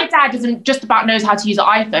mean, my dad doesn't just about knows how to use an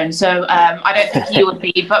iPhone, so I don't think he would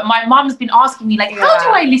be. But my mum's been asking me, like, how do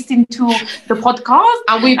I listen to the podcast?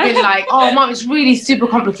 And we've been like, oh, mum, it's really super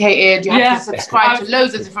complicated. You have to subscribe to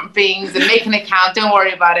loads of different things and make an account. Don't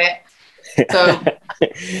worry about it. So,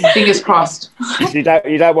 fingers crossed. You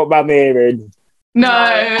don't want mum hearing? No.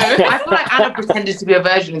 I feel like Anna pretended to be a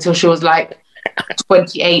virgin until she was like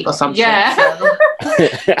 28 or something. Yeah.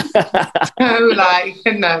 So like,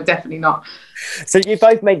 no, definitely not. So you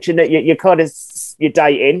both mentioned that you're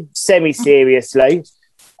dating semi-seriously.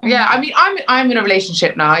 Yeah, I mean, I'm in a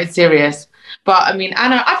relationship now. It's serious, but I mean,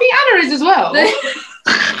 I think Anna is as well.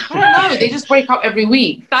 I don't know. They just break up every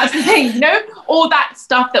week. That's the thing, you know? All that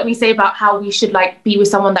stuff that we say about how we should like be with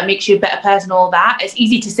someone that makes you a better person, all that. It's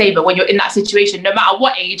easy to say, but when you're in that situation, no matter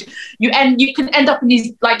what age, you can end up in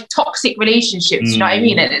these like toxic relationships. You know what I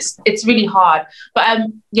mean? And it's really hard. But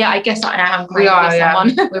yeah, I guess I am. We are.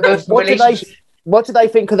 Someone. We're both What do they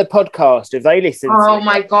think of the podcast? Have they listened? Oh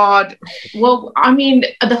my God. Well, I mean,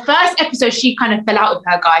 the first episode, she kind of fell out with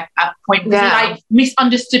her guy at a point because he like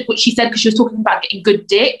misunderstood what she said because she was talking about getting good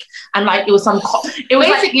dick, and like it was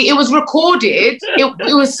it was recorded.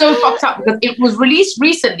 It was so fucked up because it was released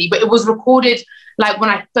recently, but it was recorded like when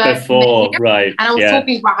I first before, right? And I was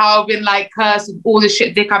talking about how I've been like cursed with all the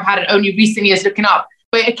shit dick I've had, and only recently is looking up,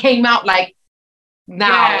 but it came out like now.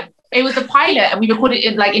 Yeah. It was the pilot, and we recorded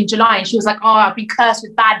it in July, and she was like, oh, I've been cursed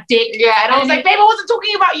with bad dick. Yeah, and I was like, babe, I wasn't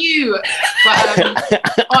talking about you.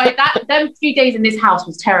 But them few days in this house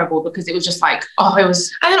was terrible because it was just like, it was.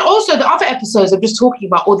 And then also the other episodes, I'm just talking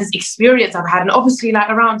about all this experience I've had, and obviously like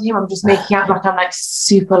around him, I'm just making out like I'm like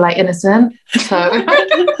super like innocent. So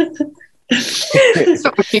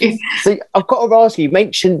Sorry. So I've got to ask you, you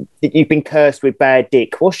mentioned that you've been cursed with bad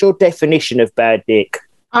dick. What's your definition of bad dick?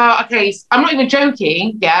 Okay, I'm not even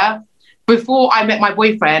joking. Yeah, before I met my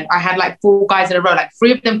boyfriend, I had like 4 guys in a row. Like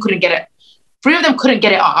 3 of them couldn't get it. 3 of them couldn't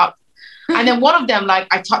get it up, and then one of them, like,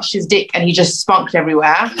 I touched his dick and he just spunked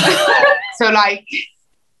everywhere. So like,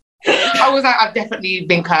 I was like, I've definitely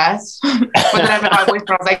been cursed. But then I met my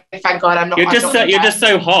boyfriend. I was like, thank God I'm not. You're just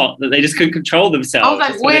so hot that they just couldn't control themselves. I was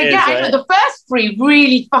like, well, yeah, I know. The first 3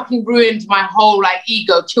 really fucking ruined my whole like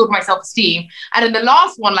ego, killed my self-esteem, and then the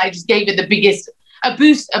last one like just gave it the biggest. A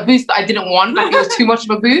boost that I didn't want. Like, it was too much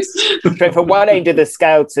of a boost. From one end of the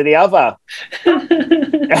scale to the other.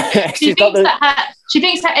 She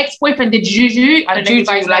thinks her ex-boyfriend did juju. I don't know if you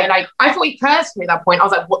guys like. I thought he cursed me at that point. I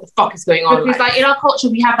was like, what the fuck is going on? Because like in our culture,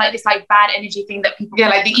 we have like this like bad energy thing that people. Yeah,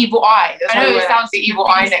 like the evil eye. That's I know it sounds the evil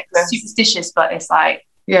eye necklace. superstitious, but it's like.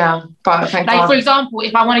 Yeah, but thank like God. For example,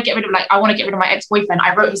 if I want to get rid of my ex-boyfriend,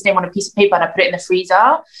 I wrote his name on a piece of paper and I put it in the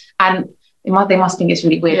freezer, and they must think it's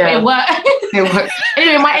really weird. Yeah. But it worked.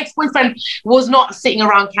 Anyway, my ex-boyfriend was not sitting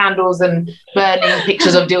around candles and burning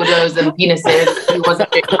pictures of dildos and penises. He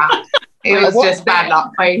wasn't doing that. It was just bad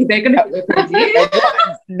luck. They're gonna go crazy.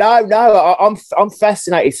 No, I'm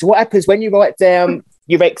fascinated. So what happens when you write down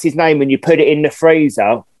your ex's name and you put it in the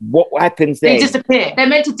freezer? What happens then? They disappear. They're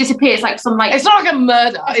meant to disappear. It's like some like. It's not like a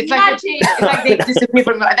murder. It's like they disappear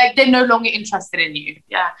from. Like they're no longer interested in you.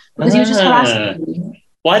 Yeah, because he was just harassing me.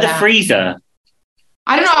 Why the freezer?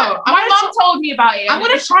 I don't know. My mum told me about it. I'm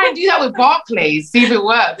going to try and do that with Barclays, see if it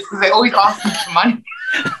works, because they always ask me for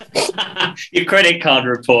money. Your credit card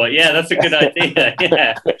report. Yeah, that's a good idea.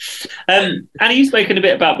 Yeah. Annie, you've spoken a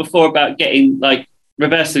bit before about getting like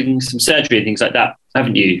reversing some surgery and things like that,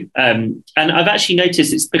 haven't you? And I've actually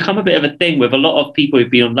noticed it's become a bit of a thing with a lot of people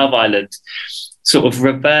who've been on Love Island, sort of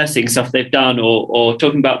reversing stuff they've done or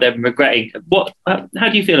talking about them regretting. How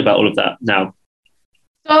do you feel about all of that now?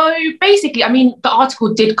 So basically, I mean, the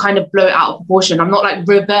article did kind of blow it out of proportion. I'm not like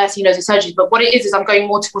reversing loads of surgeries, but what it is I'm going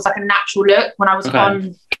more towards like a natural look. When I was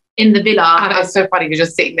in the villa, and it's so funny, you're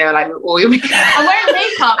just sitting there like with all your makeup. I'm wearing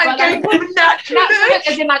makeup, but going like, natural look,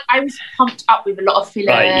 as in like I was pumped up with a lot of fillers.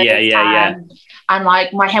 Right, yeah. And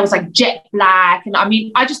like my hair was like jet black, and I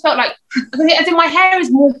mean, I just felt like, as in my hair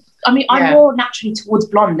is more. I mean, I'm more naturally towards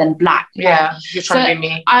blonde than black. Yeah, you're trying to be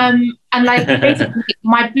me. And like basically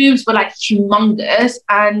my boobs were like humongous,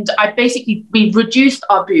 and we reduced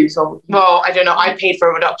our boobs. Well, I don't know. I paid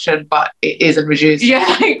for a reduction, but it isn't reduced. Yeah,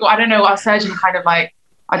 I don't know. Our surgeon kind of like,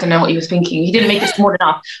 I don't know what he was thinking. He didn't make it small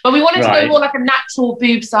enough. But we wanted to go more like a natural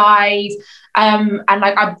boob size. And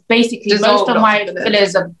like I basically, most of my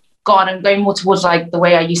fillers have gone and going more towards like the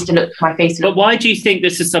way I used to look my face. But why do you think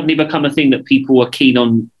this has suddenly become a thing that people are keen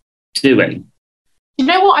on doing? You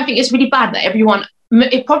know what? I think it's really bad that everyone,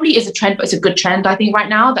 it probably is a trend, but it's a good trend, I think, right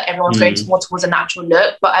now, that everyone's going more towards a natural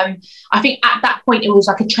look. But I think at that point, it was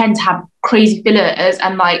like a trend to have crazy fillers,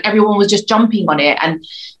 and like everyone was just jumping on it, and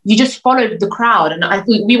you just followed the crowd. And I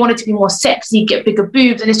think we wanted to be more sexy, get bigger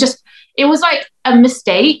boobs. And it was like a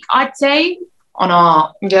mistake, I'd say, on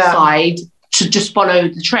our side to just follow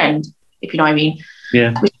the trend, if you know what I mean.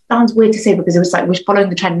 Yeah. Which sounds weird to say because it was like we're following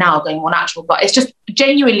the trend now, going more natural, but it's just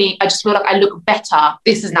genuinely, I just feel like I look better.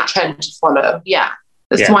 This is the trend to follow. Yeah.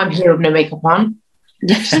 That's why I'm here with no makeup on.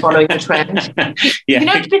 Just following the trend. Yeah, you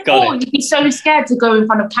know, before you'd be so scared to go in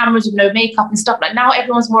front of cameras with no makeup and stuff. Like now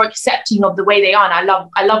everyone's more accepting of the way they are, and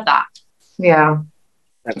I love that. Yeah.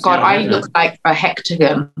 God, I look like a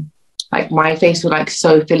hectagon. Like my face was like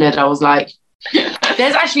so fillered. I was like,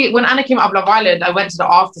 there's actually, when Anna came out of Love Island, I went to the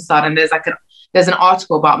after sun, and there's an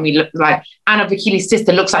article about me, like Anna Vakili's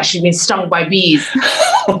sister looks like she's been stung by bees.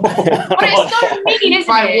 But it's so mean,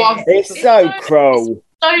 isn't it? It's so cruel.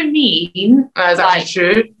 So mean. It's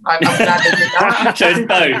actually true. I'm glad they did that. So it's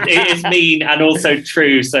both. It is mean and also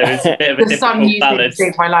true. So it's a bit of a difficult balance. The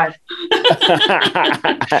sun saved my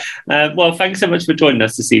life. Well, thanks so much for joining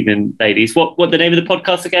us this evening, ladies. What the name of the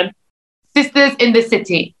podcast again? Sisters in the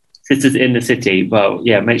City. Sisters in the City. Well,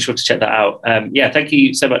 yeah, make sure to check that out. Thank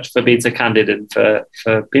you so much for being so candid and for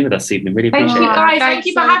being with us this evening. Really appreciate it. Thank you, guys. Thank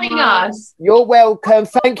you for having us. You're welcome.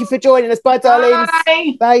 Thank you for joining us. Bye, darlings.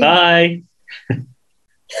 Bye. Bye.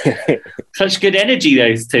 Such good energy,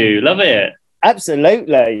 those two. Love it.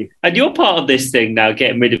 Absolutely. And you're part of this thing now,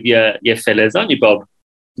 getting rid of your fillers, aren't you, Bob?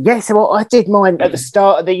 Yes, well, I did mine at the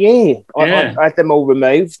start of the year. I had them all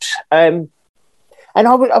removed. And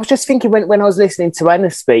I was just thinking when I was listening to Anna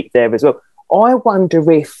speak there as well, I wonder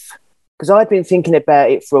if, because I'd been thinking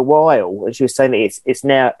about it for a while, as you were saying, it's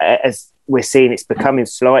now, as we're seeing, it's becoming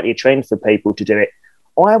slightly a trend for people to do it.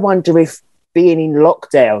 I wonder if being in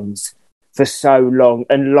lockdowns for so long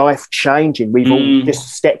and life changing. We've all just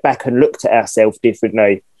stepped back and looked at ourselves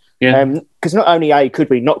differently. Yeah. Because not only could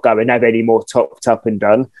we not go and have any more topped up and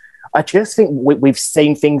done, I just think we've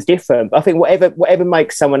seen things different. I think whatever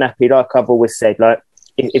makes someone happy, like I've always said, like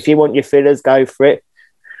if you want your fillers, go for it.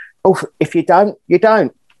 Oh, if you don't, you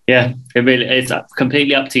don't. Yeah, it really is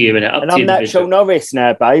completely up to you. And I'm Natural Norris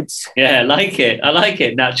now, babes. Yeah, I like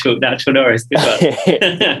it. Natural Norris. Good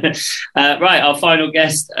one. Right, our final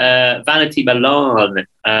guest, Vanity Milan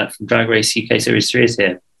from Drag Race UK Series 3 is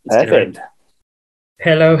here. Perfect.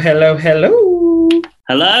 Hello.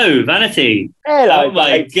 Hello, Vanity. Hello. Oh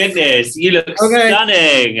my goodness, you look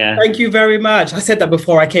stunning. Thank you very much. I said that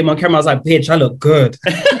before I came on camera. I was like, bitch, I look good.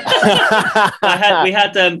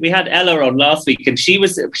 We had Ella on last week, and she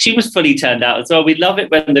was fully turned out as well. We love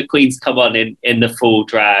it when the queens come on in the full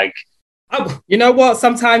drag. Oh, you know what?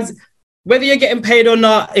 Sometimes, whether you're getting paid or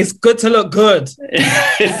not, it's good to look good.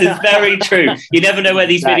 This is very true. You never know where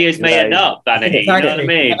these videos may end up, Vanity. Exactly. You know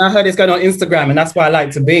what I mean? And I heard it's going on Instagram, and that's where I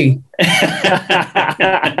like to be.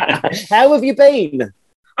 How have you been?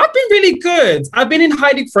 I've been really good. I've been in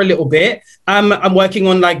hiding for a little bit. I'm working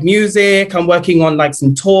on like music. I'm working on like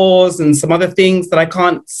some tours and some other things that I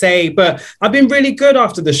can't say, but I've been really good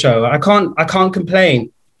after the show. I can't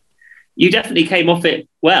complain. You definitely came off it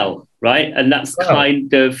well, right? And that's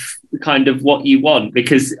kind of what you want,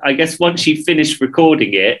 because I guess once you finish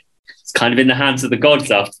recording it, it's kind of in the hands of the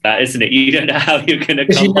gods after that, isn't it? You don't know how you're going to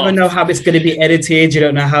come you never off. know how it's going to be edited. You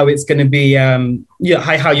don't know how it's going to be, how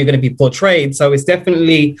you're going to be portrayed. So it's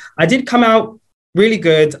definitely, I did come out really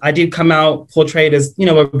good. I did come out portrayed as,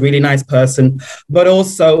 a really nice person, but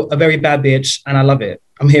also a very bad bitch. And I love it.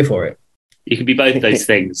 I'm here for it. You can be both those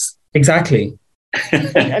things. Exactly.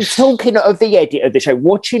 And talking of the edit of the show,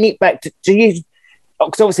 watching it back, do you...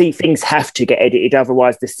 Because obviously things have to get edited,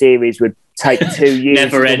 otherwise the series would take 2 years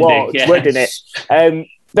Never to ending, watch, yeah. wouldn't it?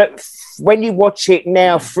 But when you watch it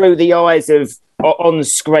now through the eyes of on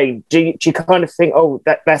screen, do you kind of think, oh,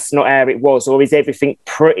 that's not how it was, or is everything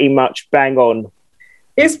pretty much bang on?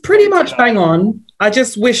 It's pretty much bang on. I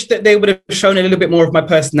just wish that they would have shown a little bit more of my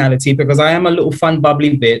personality, because I am a little fun,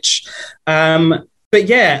 bubbly bitch. But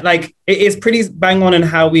yeah, like it is pretty bang on in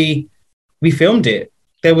how we filmed it.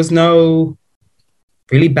 There was no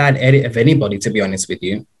really bad edit of anybody, to be honest with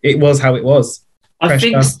you. It was how it was. I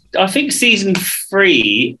think season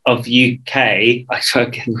 3 of UK, I try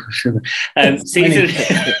again. Season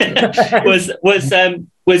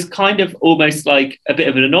was kind of almost like a bit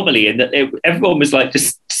of an anomaly in that everyone was like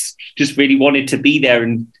just really wanted to be there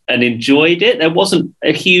and enjoyed it. There wasn't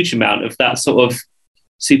a huge amount of that sort of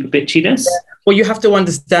super bitchiness. Well, you have to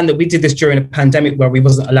understand that we did this during a pandemic where we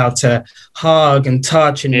wasn't allowed to hug and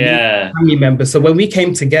touch and meet family members. So when we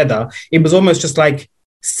came together, it was almost just like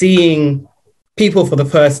seeing people for the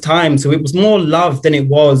first time. So it was more love than it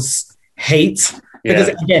was hate. Because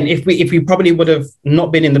again, if we probably would have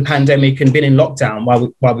not been in the pandemic and been in lockdown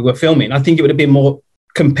while we were filming, I think it would have been more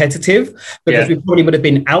competitive, because we probably would have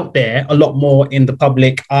been out there a lot more in the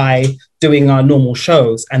public eye doing our normal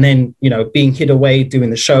shows, and then being hid away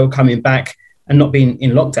doing the show, coming back and not being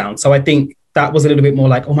in lockdown. So I think that was a little bit more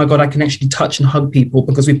like, oh my God, I can actually touch and hug people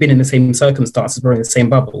because we've been in the same circumstances, we're in the same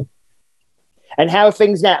bubble. And how are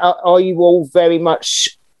things now? Are you all very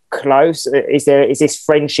much close? Is this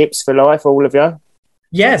friendships for life, all of you?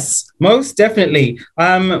 Yes, most definitely.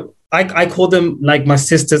 I call them like my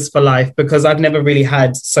sisters for life, because I've never really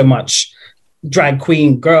had so much drag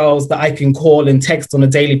queen girls that I can call and text on a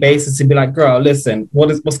daily basis and be like, girl, listen,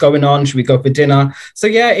 what's going on? Should we go for dinner? So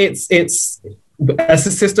yeah, it's as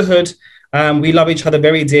a sisterhood. We love each other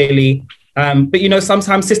very dearly. But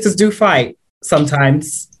sometimes sisters do fight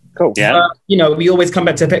sometimes. Cool. Yeah. We always come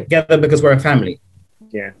back together because we're a family.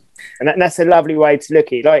 Yeah. And that's a lovely way to look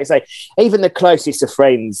at it. Like I say, even the closest of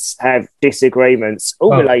friends have disagreements.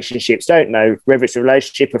 All relationships, don't know whether it's a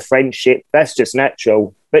relationship, a friendship. That's just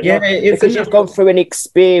natural. But because you've gone through an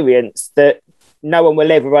experience that no one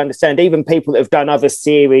will ever understand. Even people that have done other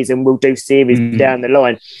series and will do series down the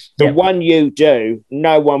line, the one you do,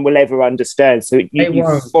 no one will ever understand. So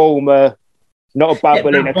you form not a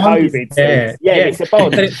bubble in a COVID. It's a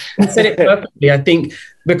bond. You said it perfectly. I think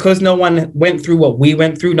because no one went through what we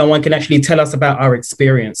went through, no one can actually tell us about our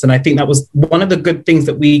experience. And I think that was one of the good things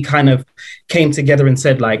that we kind of came together and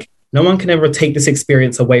said, like, no one can ever take this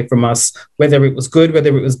experience away from us, whether it was good,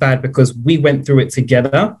 whether it was bad, because we went through it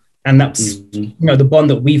together. And that's, the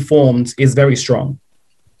bond that we formed is very strong.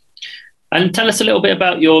 And tell us a little bit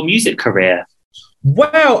about your music career.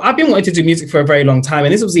 Well, I've been wanting to do music for a very long time,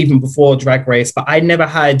 and this was even before Drag Race, but I never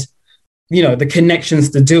had, the connections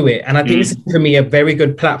to do it. And I think this is for me a very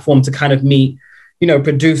good platform to kind of meet,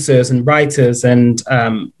 producers and writers and,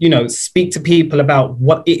 speak to people about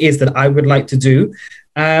what it is that I would like to do.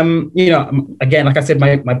 Again, like I said,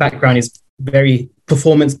 my background is very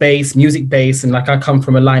performance-based, music-based, and like I come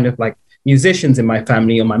from a line of like musicians in my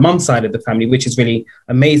family on my mom's side of the family, which is really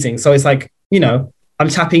amazing. So it's like, I'm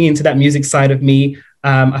tapping into that music side of me.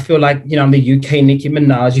 I feel like, I'm the UK Nicki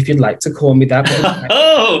Minaj, if you'd like to call me that.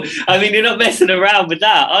 Oh, I mean, you're not messing around with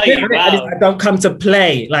that, are you? Wow. I don't come to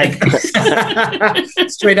play. Like,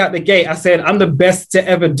 straight out the gate, I said, I'm the best to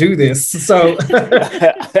ever do this. So,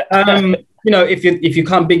 if you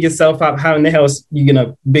can't big yourself up, how in the hell you going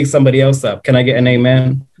to big somebody else up? Can I get an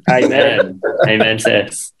amen? Amen. Amen,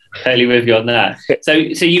 sis. Totally with you on that. So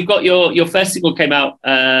you've got your first single came out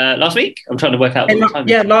last week? I'm trying to work out what time.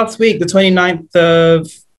 Yeah, last week, the 29th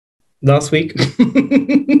of last week.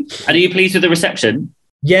 And are you pleased with the reception?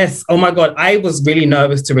 Yes. Oh my God. I was really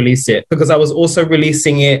nervous to release it because I was also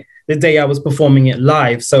releasing it the day I was performing it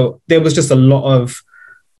live. So there was just a lot of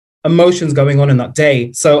emotions going on in that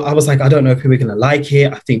day. So I was like, I don't know if people are going to like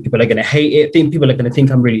it. I think people are going to hate it. I think people are going to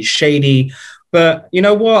think I'm really shady. But you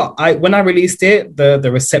know what? When I released it,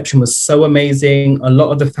 the reception was so amazing. A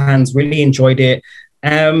lot of the fans really enjoyed it.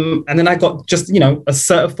 And then I got just, a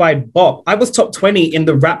certified bop. I was top 20 in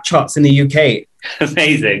the rap charts in the UK.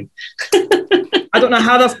 Amazing. I don't know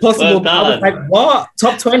how that's possible, but I was like, what?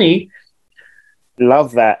 Top 20?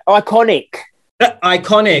 Love that. Iconic.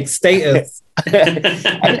 Iconic status.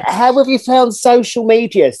 And how have you found social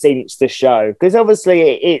media since the show? Because obviously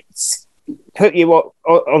it's put you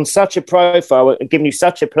on such a profile and given you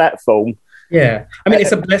such a platform. Yeah. I mean,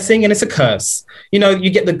 it's a blessing and it's a curse. You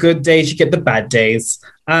get the good days, you get the bad days.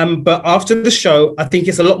 But after the show, I think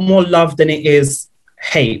it's a lot more love than it is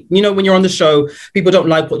hate. When you're on the show, people don't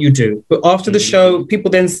like what you do. But after the show, people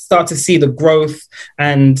then start to see the growth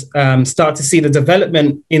and start to see the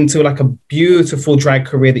development into like a beautiful drag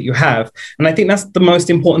career that you have. And I think that's the most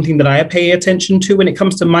important thing that I pay attention to when it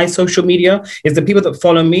comes to my social media is the people that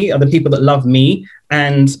follow me are the people that love me,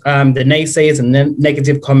 and the naysayers and the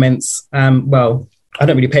negative comments. Well, I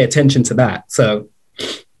don't really pay attention to that. So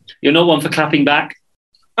you're not one for clapping back?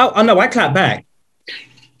 Oh no, I clap back.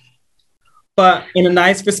 But in a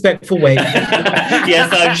nice, respectful way. Yes,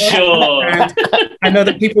 I'm sure. And I know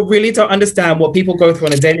that people really don't understand what people go through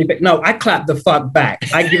on a daily basis. No, I clap the fuck back.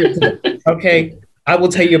 I give it to them. Okay, I will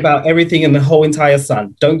tell you about everything in the whole entire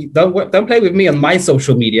sun. Don't play with me on my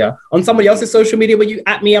social media. On somebody else's social media, when you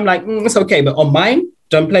at me, I'm like, it's okay. But on mine,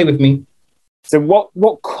 don't play with me. So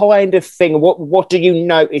what kind of thing? What do you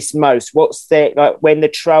notice most? What's the like when the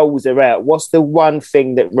trolls are out? What's the one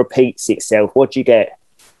thing that repeats itself? What do you get?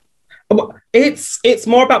 It's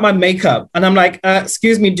more about my makeup. And I'm like,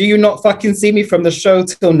 excuse me, do you not fucking see me from the show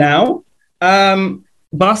till now?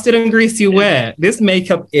 Bastard and greasy wear. This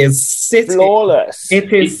makeup is sitting. Flawless.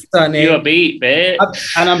 It is stunning. You're beat,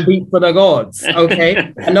 bitch. And I'm beat for the gods,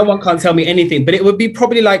 okay? And no one can tell me anything. But it would be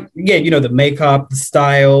probably like, the makeup, the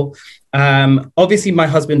style. Obviously, my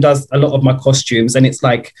husband does a lot of my costumes. And it's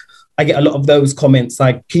like, I get a lot of those comments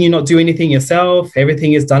like, can you not do anything yourself?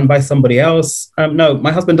 Everything is done by somebody else. No,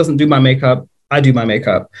 my husband doesn't do my makeup. I do my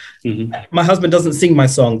makeup. Mm-hmm. My husband doesn't sing my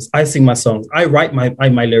songs. I sing my songs. I write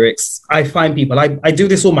my lyrics. I find people. I do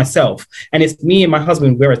this all myself. And it's me and my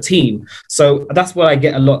husband. We're a team. So that's what I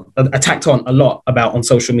get attacked on a lot about on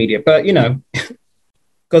social media. But,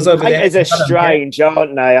 goes over there. Haters are strange,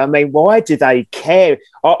 aren't they? I mean, why do they care?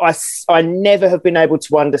 I never have been able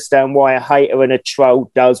to understand why a hater and a troll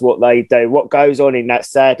does what they do. What goes on in that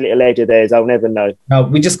sad little head of theirs, I'll never know. No,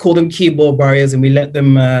 we just call them keyboard warriors and we let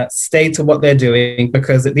them stay to what they're doing,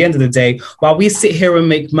 because at the end of the day, while we sit here and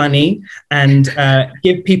make money and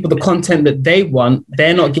give people the content that they want,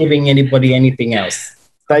 they're not giving anybody anything else.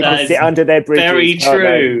 They can sit under their bridges. Very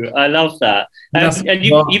true. I love that. And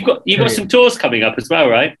you've got some tours coming up as well,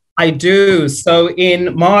 right? I do. So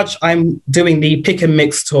in March, I'm doing the Pick and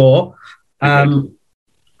Mix tour.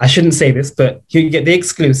 I shouldn't say this, but you get the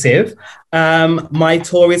exclusive. My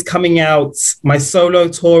tour is coming out. My solo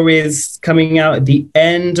tour is coming out at the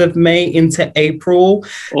end of May into April.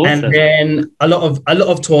 Awesome. And then a lot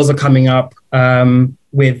of tours are coming up.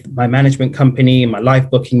 With my management company, my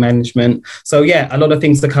live booking management. So yeah, a lot of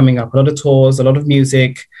things are coming up, a lot of tours, a lot of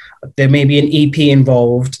music. There may be an EP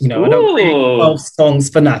involved. I don't play 12 songs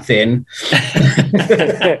for nothing.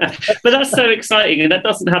 But that's so exciting. And that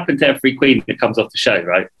doesn't happen to every queen that comes off the show,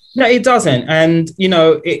 right? No, it doesn't. And,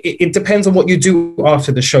 it depends on what you do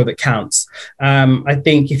after the show that counts. I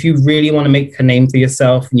think if you really want to make a name for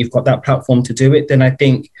yourself and you've got that platform to do it, then I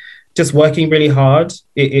think just working really hard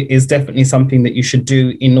it is definitely something that you should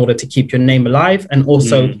do in order to keep your name alive and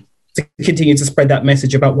also to to continue to spread that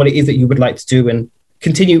message about what it is that you would like to do and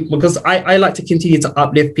continue, because I like to continue to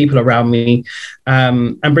uplift people around me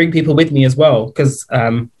and bring people with me as well, because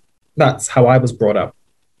that's how I was brought up.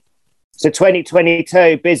 So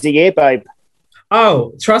 2022, busy year, babe.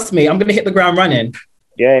 Oh, trust me, I'm going to hit the ground running.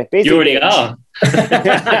 Yeah, busy. You already are.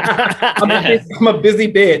 I'm a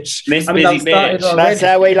busy bitch. That's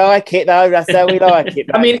how we like it, though. That's how we like it.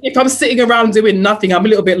 Though. I mean, if I'm sitting around doing nothing, I'm a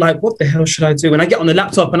little bit like, what the hell should I do? And I get on the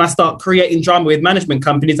laptop and I start creating drama with management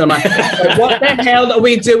companies. I'm like, what the hell are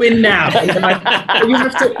we doing now? And like,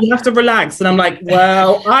 you have to relax. And I'm like,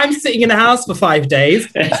 well, I'm sitting in the house for 5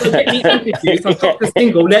 days. So get me interviews. I've got the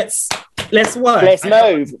single. Let's work. Let's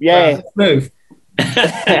move. Yeah, let's move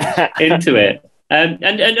into it. And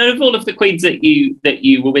of all of the queens that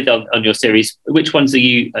you were with on your series, which ones are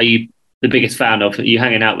you the biggest fan of? Are you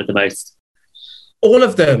hanging out with the most? All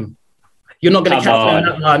of them. You're not going to catch me on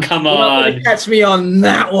that one. Come on. You're not going to catch me on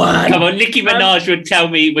that one. Come on, Nicki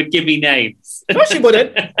Minaj would give me names. No, she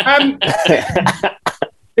wouldn't.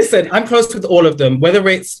 Listen, I'm close with all of them, whether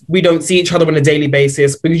it's we don't see each other on a daily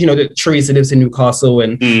basis because, that Teresa lives in Newcastle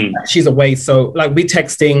and she's away. So like we're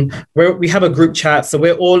texting, we have a group chat. So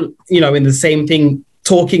we're all, in the same thing,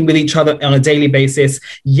 talking with each other on a daily basis.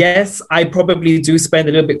 Yes, I probably do spend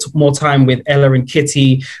a little bit more time with Ella and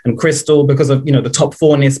Kitty and Crystal because of, the top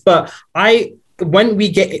fourness. But when we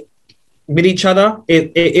get with each other,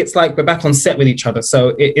 it's like we're back on set with each other.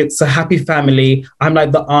 So it's a happy family. I'm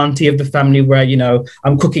like the auntie of the family where,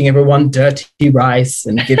 I'm cooking everyone dirty rice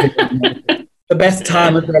and giving them the best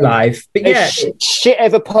time of their life. But yeah. Shit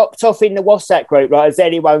ever popped off in the WhatsApp group? Right? Has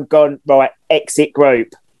anyone gone, right, exit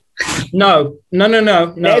group? No.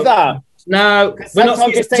 Never? No, we're not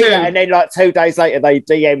season 2. And then like 2 days later, they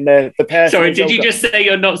DM the person. Sorry, did you just say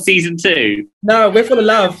you're not season 2? No, we're full of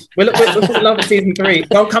love. We're full of love in season 3.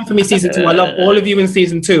 Don't come for me season 2. I love all of you in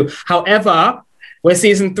season 2. However, we're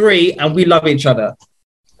season 3 and we love each other.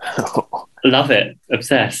 Love it.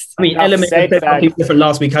 Obsessed. I mean, Element said something different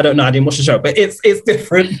last week. I don't know. I didn't watch the show, but it's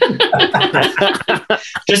different.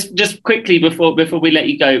 just quickly before we let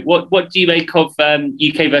you go, what do you make of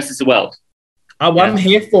UK versus the world? I'm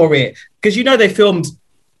here for it because they filmed.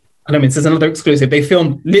 I mean, this is another exclusive. They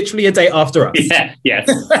filmed literally a day after us. Yeah, yes.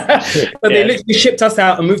 So they literally shipped us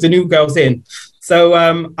out and moved the new girls in. So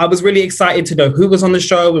I was really excited to know who was on the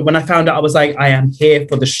show. And when I found out, I was like, I am here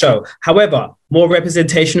for the show. However, more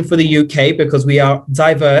representation for the UK because we are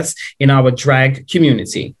diverse in our drag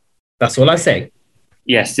community. That's all I say.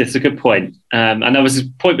 Yes, that's a good point. And that was a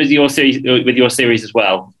point with your series as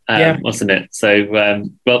well, wasn't it? So,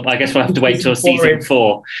 well, I guess we'll have to wait till season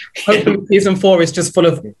 4. Hopefully season 4 is just full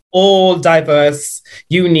of all diverse,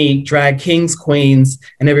 unique drag kings, queens,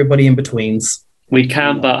 and everybody in betweens. We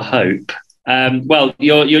can but hope. Well,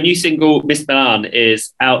 your new single, Miss Milan,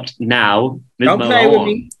 is out now. Don't play with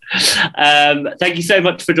me. Thank you so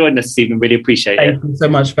much for joining us, Stephen. Really appreciate it. Thank you so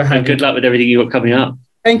much for having me. Good luck with everything you've got coming up.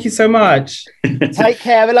 Thank you so much. Take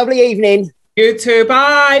care. Have a lovely evening. You too.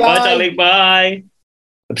 Bye. Bye, darling. Bye.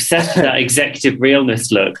 Obsessed with that executive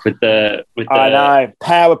realness look with the I know.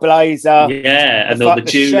 Power blazer. Yeah, and all the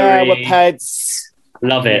jewellery. Shower pads.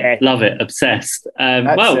 Love it. Yeah. Love it. Obsessed.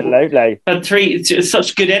 Absolutely. And 3,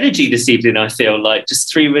 such good energy this evening, I feel like.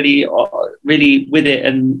 Just 3 really, really with it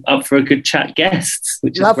and up for a good chat guests,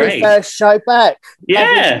 which is lovely great. Lovely first show back.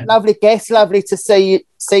 Yeah. Lovely guest. Lovely to see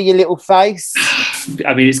your little face.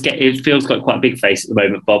 I mean, it feels like quite a big face at the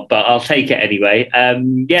moment, Bob, but I'll take it anyway.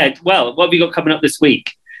 Well, what have you got coming up this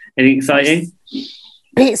week? Anything exciting?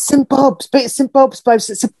 Bits and bobs, babes.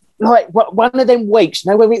 It's like one of them weeks,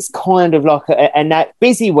 where it's kind of like a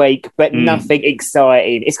busy week, but nothing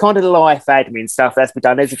exciting. It's kind of life admin stuff that's been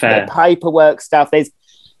done. There's paperwork stuff. There's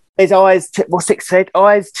I's to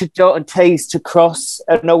dot and T's to cross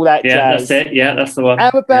and all that jazz. That's it. Yeah, that's the one. How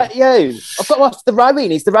about you? I've got off the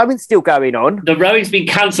rowing. Is the rowing still going on? The rowing's been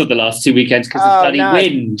cancelled the last 2 weekends because of bloody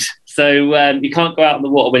wind. So you can't go out in the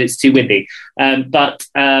water when it's too windy. But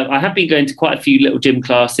I have been going to quite a few little gym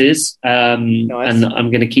classes, and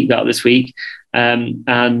I'm going to keep that up this week. And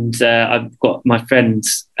I've got my friend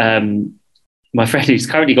who's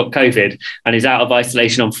currently got COVID and is out of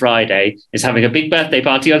isolation on Friday is having a big birthday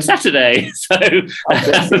party on Saturday.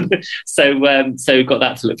 So got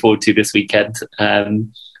that to look forward to this weekend.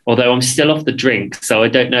 Although I'm still off the drink, so I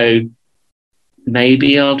don't know.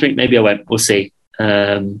 Maybe I'll drink, maybe I won't. We'll see.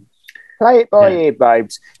 Play it by ear,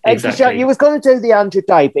 babes. Exactly. You was going to do the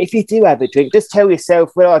 100-day, but if you do have a drink, just tell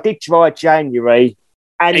yourself, well, I did try January.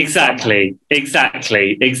 And exactly.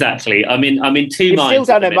 I'm in 2 minds. You've still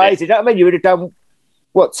done amazing. I mean, you would have done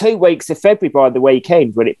what, 2 weeks of February by the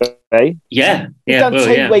weekend, would it be? Yeah. You've done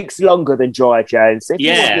 2 weeks longer than Dry January. If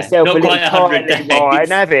you want yourself not a quite little 100 Kylie days. wine,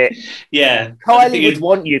 have it. Yeah. Kylie would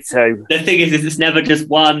want you to. The thing is it's never just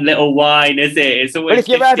one little wine, is it? It's always Well, if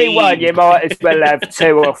you're 15. having one, you might as well have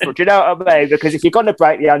 2 or 3. Do you know what I mean? Because if you're going to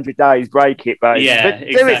break the 100 days, break it, babe. Yeah, but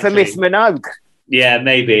do it for Miss Minogue. Yeah,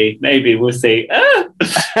 maybe we'll see.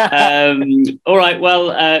 All right,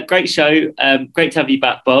 well, great show. Great to have you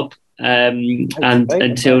back, Bob. And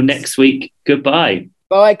until next week, goodbye.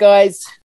 Bye, guys.